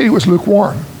got to the city, it was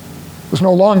lukewarm. It was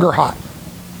no longer hot.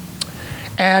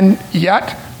 And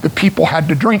yet, the people had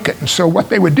to drink it. And so what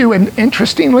they would do, and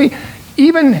interestingly,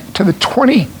 even to the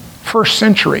 21st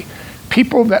century,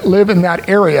 people that live in that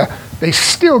area, they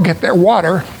still get their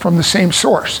water from the same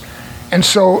source. And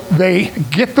so they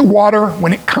get the water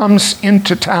when it comes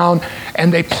into town,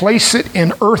 and they place it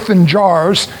in earthen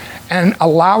jars and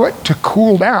allow it to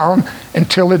cool down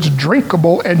until it's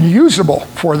drinkable and usable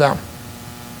for them.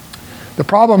 The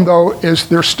problem, though, is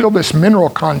there's still this mineral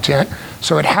content,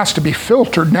 so it has to be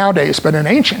filtered nowadays. But in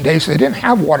ancient days, they didn't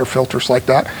have water filters like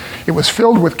that. It was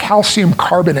filled with calcium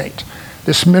carbonate,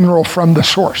 this mineral from the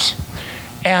source.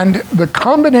 And the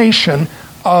combination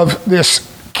of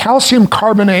this calcium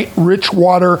carbonate-rich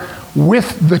water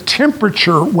with the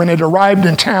temperature when it arrived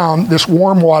in town, this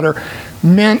warm water,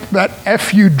 meant that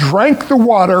if you drank the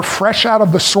water fresh out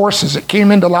of the sources that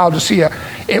came into Laodicea,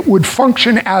 it would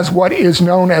function as what is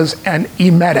known as an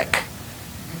emetic.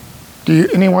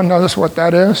 Anyone notice what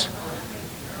that is?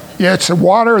 Yeah, it's a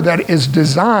water that is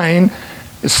designed,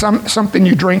 is something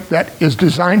you drink that is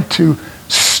designed to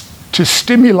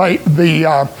stimulate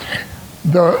the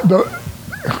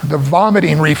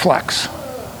vomiting reflex.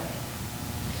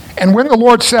 And when the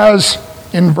Lord says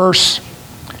in verse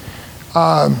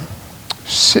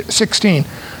 16,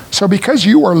 so because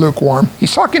you are lukewarm,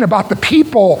 he's talking about the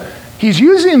people. He's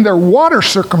using their water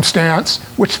circumstance,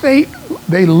 which they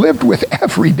lived with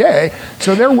every day,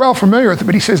 so they're well familiar with it.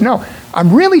 But he says, no,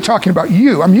 I'm really talking about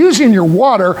you. I'm using your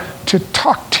water to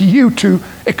talk to you, to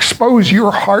expose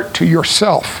your heart to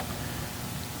yourself.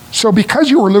 So because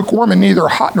you are lukewarm and neither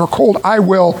hot nor cold, I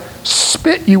will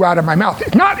spit you out of my mouth.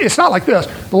 It's not like this.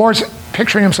 The Lord's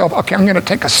picturing himself, okay, I'm going to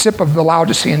take a sip of the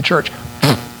Laodicean church.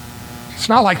 It's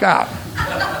not like that.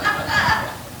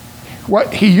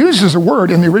 What he uses a word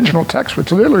in the original text,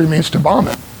 which literally means to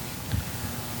vomit.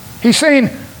 He's saying,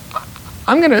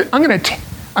 I'm going to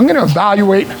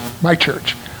evaluate my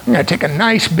church. I'm going to take a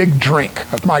nice big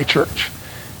drink of my church.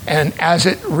 And as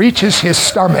it reaches his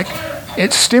stomach,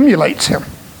 it stimulates him,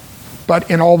 but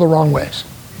in all the wrong ways.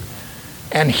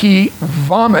 And he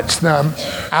vomits them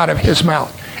out of his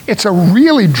mouth. It's a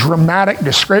really dramatic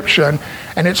description,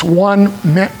 and it's one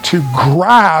meant to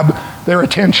grab their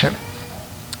attention.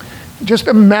 Just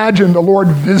imagine the Lord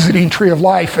visiting Tree of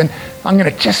Life, and I'm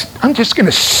just going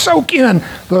to soak in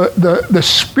the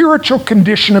spiritual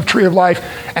condition of Tree of Life,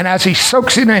 and as he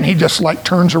soaks it in, he just like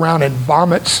turns around and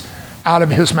vomits out of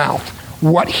his mouth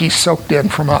what he soaked in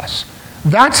from us.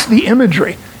 That's the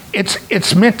imagery.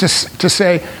 It's meant to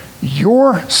say,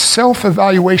 your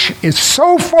self-evaluation is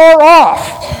so far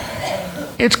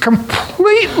off. It's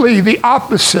completely the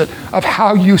opposite of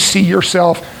how you see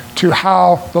yourself to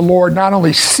how the Lord not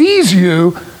only sees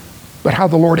you, but how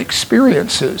the Lord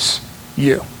experiences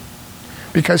you.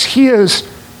 Because he is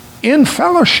in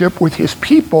fellowship with his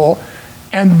people,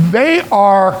 and they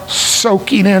are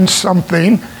soaking in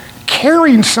something,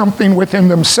 carrying something within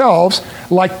themselves,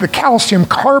 like the calcium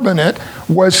carbonate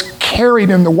was carried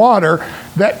in the water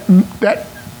that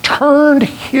turned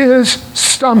his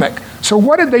stomach. So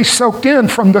what had they soaked in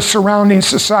from the surrounding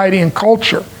society and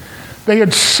culture? They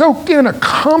had soaked in a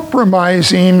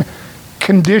compromising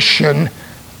condition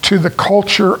to the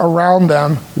culture around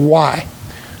them. Why?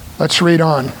 Let's read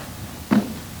on.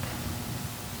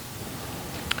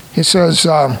 He says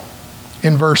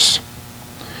in verse,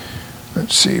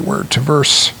 we're to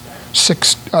verse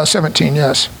 17,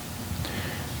 yes.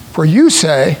 For you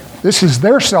say, this is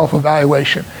their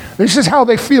self-evaluation. This is how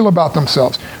they feel about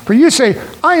themselves. For you say,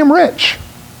 I am rich.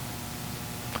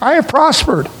 I have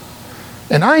prospered.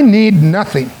 And I need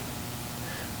nothing.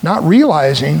 Not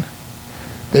realizing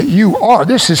that you are.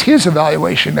 This is his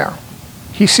evaluation now.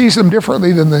 He sees them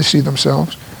differently than they see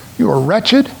themselves. You are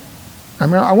wretched.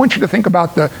 I want you to think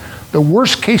about the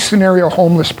worst case scenario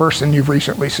homeless person you've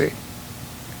recently seen.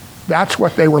 That's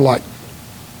what they were like.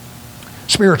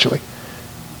 Spiritually.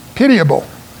 Pitiable.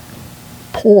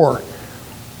 Poor.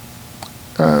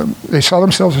 They saw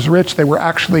themselves as rich. They were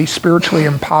actually spiritually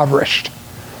impoverished.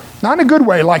 Not in a good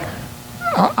way, like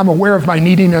I'm aware of my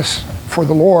neediness for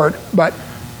the Lord, but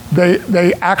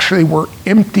they actually were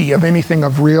empty of anything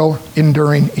of real,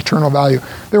 enduring, eternal value.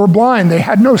 They were blind. They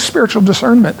had no spiritual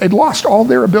discernment. They'd lost all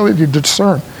their ability to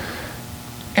discern.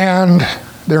 And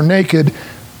they're naked.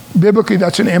 Biblically,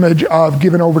 that's an image of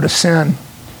given over to sin.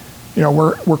 You know,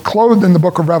 we're clothed in the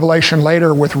book of Revelation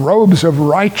later with robes of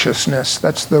righteousness.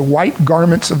 That's the white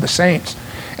garments of the saints.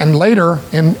 And later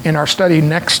in our study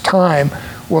next time,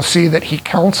 we'll see that he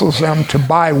counsels them to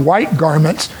buy white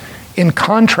garments in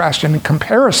contrast and in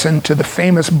comparison to the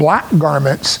famous black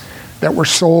garments that were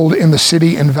sold in the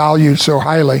city and valued so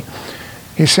highly.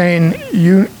 He's saying,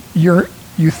 you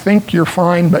think you're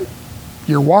fine, but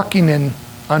you're walking in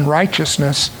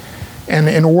unrighteousness. And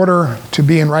in order to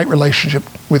be in right relationship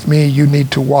with me, you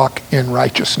need to walk in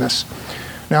righteousness.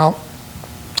 Now,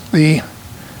 the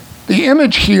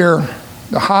image here,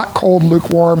 the hot, cold,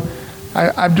 lukewarm,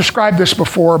 I've described this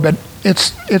before, but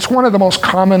it's one of the most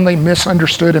commonly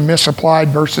misunderstood and misapplied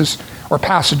verses or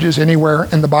passages anywhere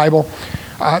in the Bible.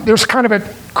 There's kind of a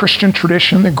Christian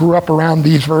tradition that grew up around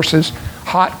these verses,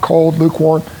 hot, cold,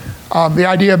 lukewarm. The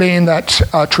idea being that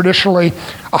traditionally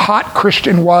a hot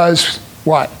Christian was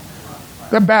what?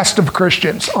 The best of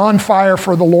Christians, on fire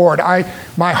for the Lord.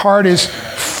 My heart is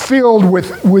filled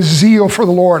with zeal for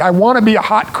the Lord. I want to be a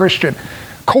hot Christian.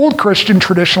 Cold Christian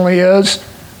traditionally is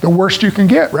the worst you can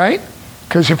get, right?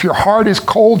 Because if your heart is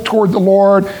cold toward the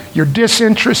Lord, you're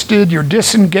disinterested, you're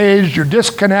disengaged, you're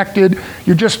disconnected,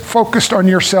 you're just focused on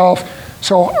yourself.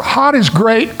 So hot is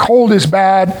great, cold is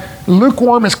bad,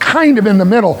 lukewarm is kind of in the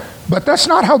middle. But that's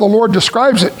not how the Lord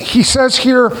describes it. He says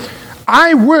here,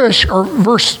 I wish, or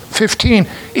verse 15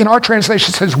 in our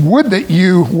translation says, would that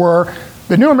you were.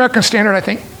 The New American Standard, I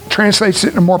think, translates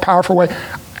it in a more powerful way.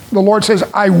 The Lord says,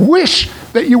 I wish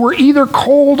that you were either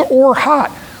cold or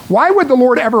hot. Why would the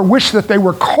Lord ever wish that they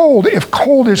were cold if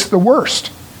cold is the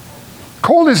worst?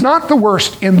 Cold is not the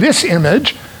worst in this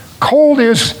image. Cold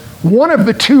is one of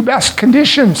the two best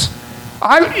conditions.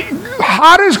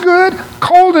 Hot is good,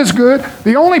 cold is good.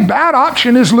 The only bad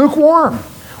option is lukewarm.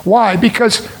 Why?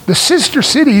 Because the sister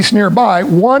cities nearby,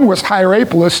 one was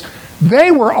Hierapolis.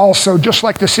 They were also, just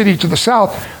like the city to the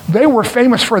south, they were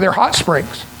famous for their hot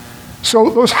springs. So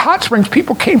those hot springs,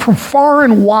 people came from far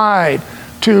and wide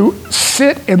to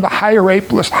sit in the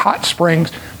Hierapolis hot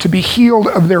springs to be healed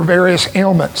of their various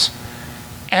ailments.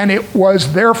 And it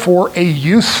was therefore a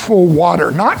useful water,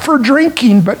 not for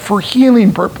drinking, but for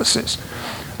healing purposes.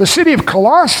 The city of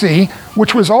Colossae,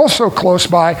 which was also close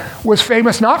by, was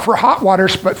famous not for hot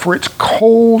waters, but for its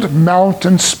cold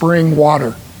mountain spring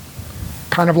water.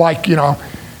 Kind of like, and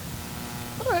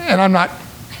I'm not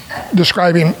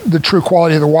describing the true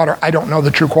quality of the water. I don't know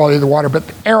the true quality of the water, but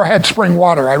Arrowhead spring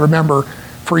water, I remember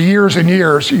for years and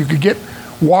years, you could get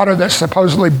water that's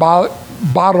supposedly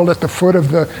bottled at the foot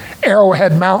of the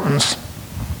Arrowhead Mountains,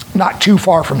 not too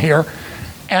far from here.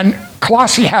 And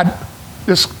Colossae had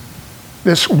this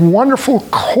wonderful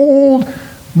cold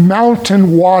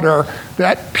mountain water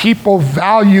that people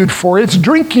valued for its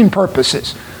drinking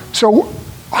purposes. So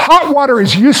hot water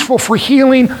is useful for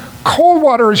healing. Cold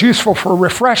water is useful for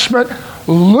refreshment.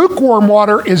 Lukewarm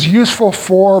water is useful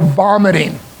for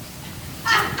vomiting.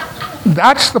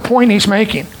 That's the point he's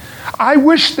making. I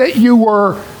wish that you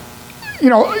were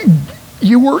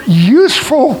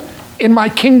useful in my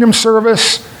kingdom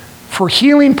service for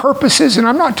healing purposes. And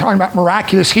I'm not talking about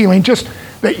miraculous healing, just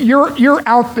that you're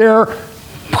out there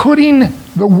putting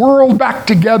the world back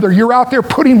together. You're out there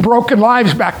putting broken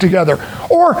lives back together.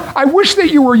 Or I wish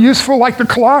that you were useful like the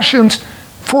Colossians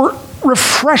for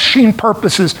refreshing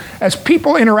purposes. As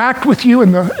people interact with you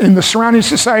in the surrounding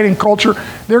society and culture,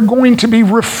 they're going to be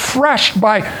refreshed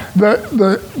by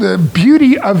the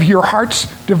beauty of your heart's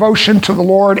devotion to the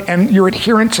Lord and your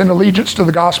adherence and allegiance to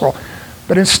the gospel.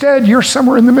 But instead, you're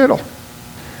somewhere in the middle.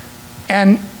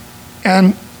 And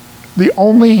the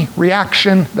only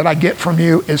reaction that I get from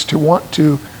you is to want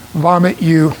to vomit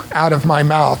you out of my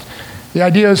mouth. The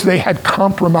idea is they had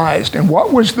compromised. And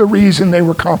what was the reason they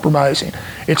were compromising?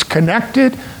 It's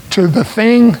connected to the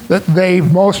thing that they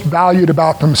most valued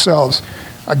about themselves.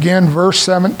 Again, verse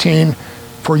 17,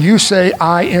 for you say,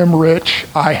 I am rich,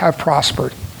 I have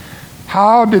prospered.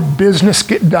 How did business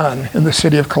get done in the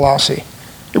city of Colossae?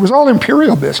 It was all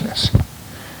imperial business.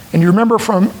 And you remember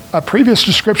from a previous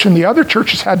description, the other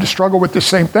churches had to struggle with the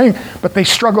same thing, but they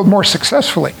struggled more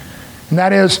successfully. And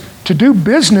that is, to do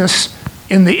business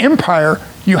in the empire,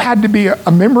 you had to be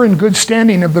a member in good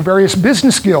standing of the various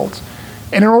business guilds.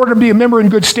 And in order to be a member in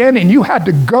good standing, you had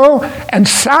to go and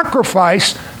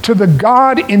sacrifice to the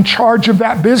God in charge of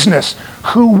that business,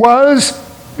 who was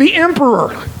the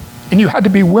emperor. And you had to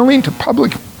be willing to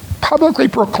publicly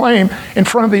proclaim in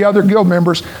front of the other guild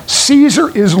members,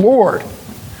 Caesar is Lord.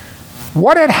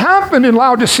 What had happened in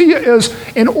Laodicea is,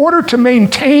 in order to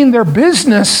maintain their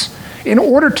business, in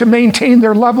order to maintain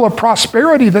their level of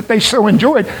prosperity that they so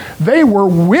enjoyed, they were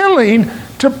willing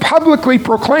to publicly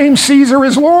proclaim Caesar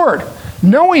is Lord,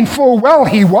 knowing full well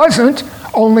he wasn't,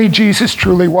 only Jesus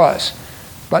truly was.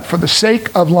 But for the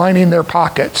sake of lining their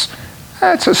pockets,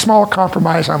 that's a small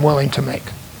compromise I'm willing to make.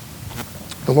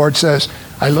 The Lord says,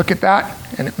 I look at that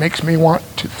and it makes me want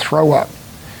to throw up.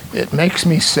 It makes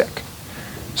me sick.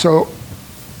 So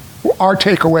our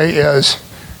takeaway is,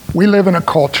 we live in a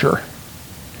culture.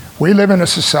 We live in a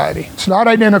society. It's not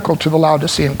identical to the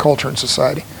Laodicean culture and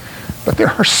society, but there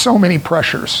are so many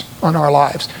pressures on our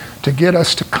lives to get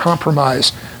us to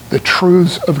compromise the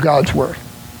truths of God's word.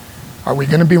 Are we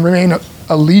going to remain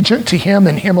allegiant to him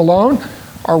and him alone?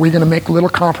 Or are we going to make little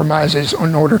compromises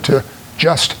in order to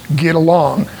just get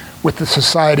along with the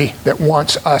society that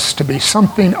wants us to be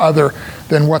something other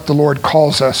than what the Lord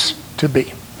calls us to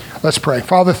be? Let's pray.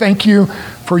 Father, thank you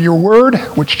for your word,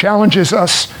 which challenges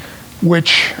us,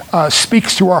 which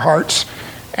speaks to our hearts,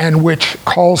 and which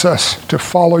calls us to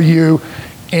follow you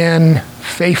in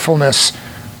faithfulness,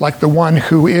 like the one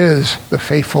who is the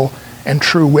faithful and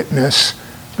true witness,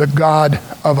 the God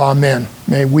of Amen.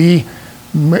 May we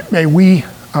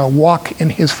walk in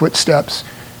his footsteps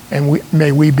and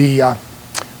may we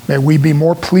be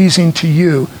more pleasing to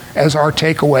you as our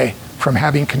takeaway from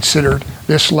having considered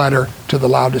this letter to the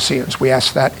Laodiceans. We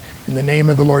ask that in the name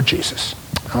of the Lord Jesus.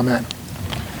 Amen.